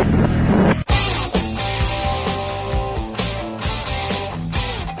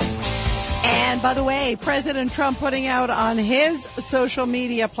 And by the way, President Trump putting out on his social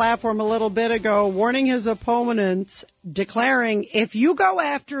media platform a little bit ago, warning his opponents, declaring, if you go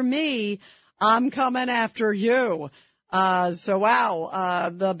after me, I'm coming after you.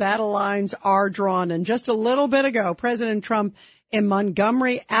 The battle lines are drawn. And just a little bit ago, President Trump in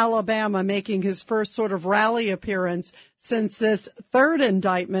Montgomery, Alabama, making his first sort of rally appearance since this third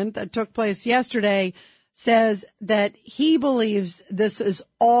indictment that took place yesterday, says that he believes this is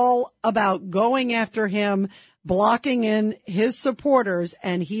all about going after him, blocking in his supporters,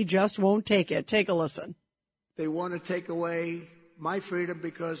 and he just won't take it. Take a listen. They want to take away my freedom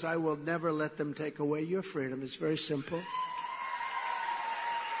because I will never let them take away your freedom. It's very simple.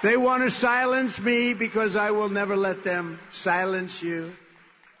 They want to silence me because I will never let them silence you.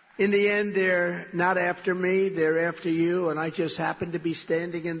 In the end, they're not after me, they're after you, and I just happen to be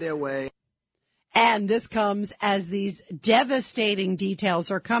standing in their way. And this comes as these devastating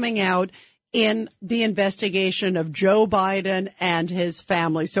details are coming out in the investigation of Joe Biden and his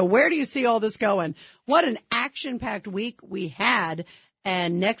family. So where do you see all this going? What an action-packed week we had.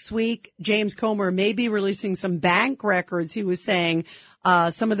 And next week, James Comer may be releasing some bank records. He was saying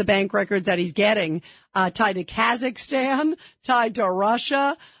some of the bank records that he's getting tied to Kazakhstan, tied to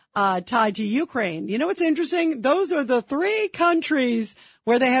Russia, tied to Ukraine. You know what's interesting? Those are the three countries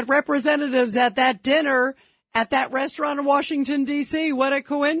where they had representatives at that dinner at that restaurant in Washington, D.C. What a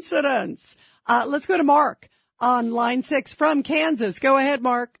coincidence. Let's go to Mark on line 6 from Kansas. Go ahead,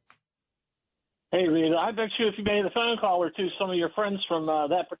 Mark. Hey, Rita, I bet you if you made a phone call or two, some of your friends from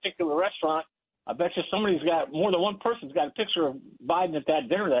that particular restaurant, I bet you more than one person's got a picture of Biden at that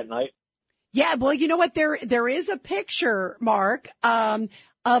dinner that night. Yeah, well, you know what? There is a picture, Mark, of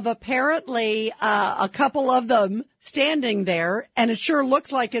apparently a couple of them standing there, and it sure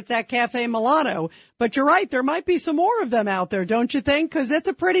looks like it's at Cafe Milano. But you're right, there might be some more of them out there, don't you think? Because it's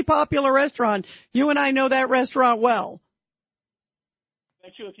a pretty popular restaurant. You and I know that restaurant well. I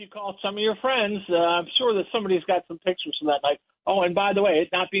bet you if you call some of your friends, I'm sure that somebody's got some pictures from that night. Oh, and by the way, it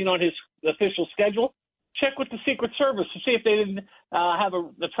not being on his official schedule, check with the Secret Service to see if they didn't have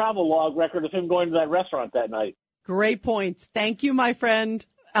the travel log record of him going to that restaurant that night. Great points. Thank you, my friend.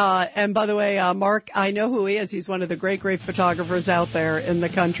 And by the way, Mark, I know who he is. He's one of the great, great photographers out there in the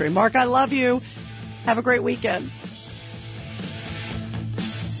country. Mark, I love you. Have a great weekend.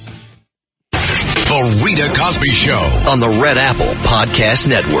 The Rita Cosby Show on the Red Apple Podcast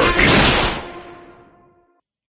Network.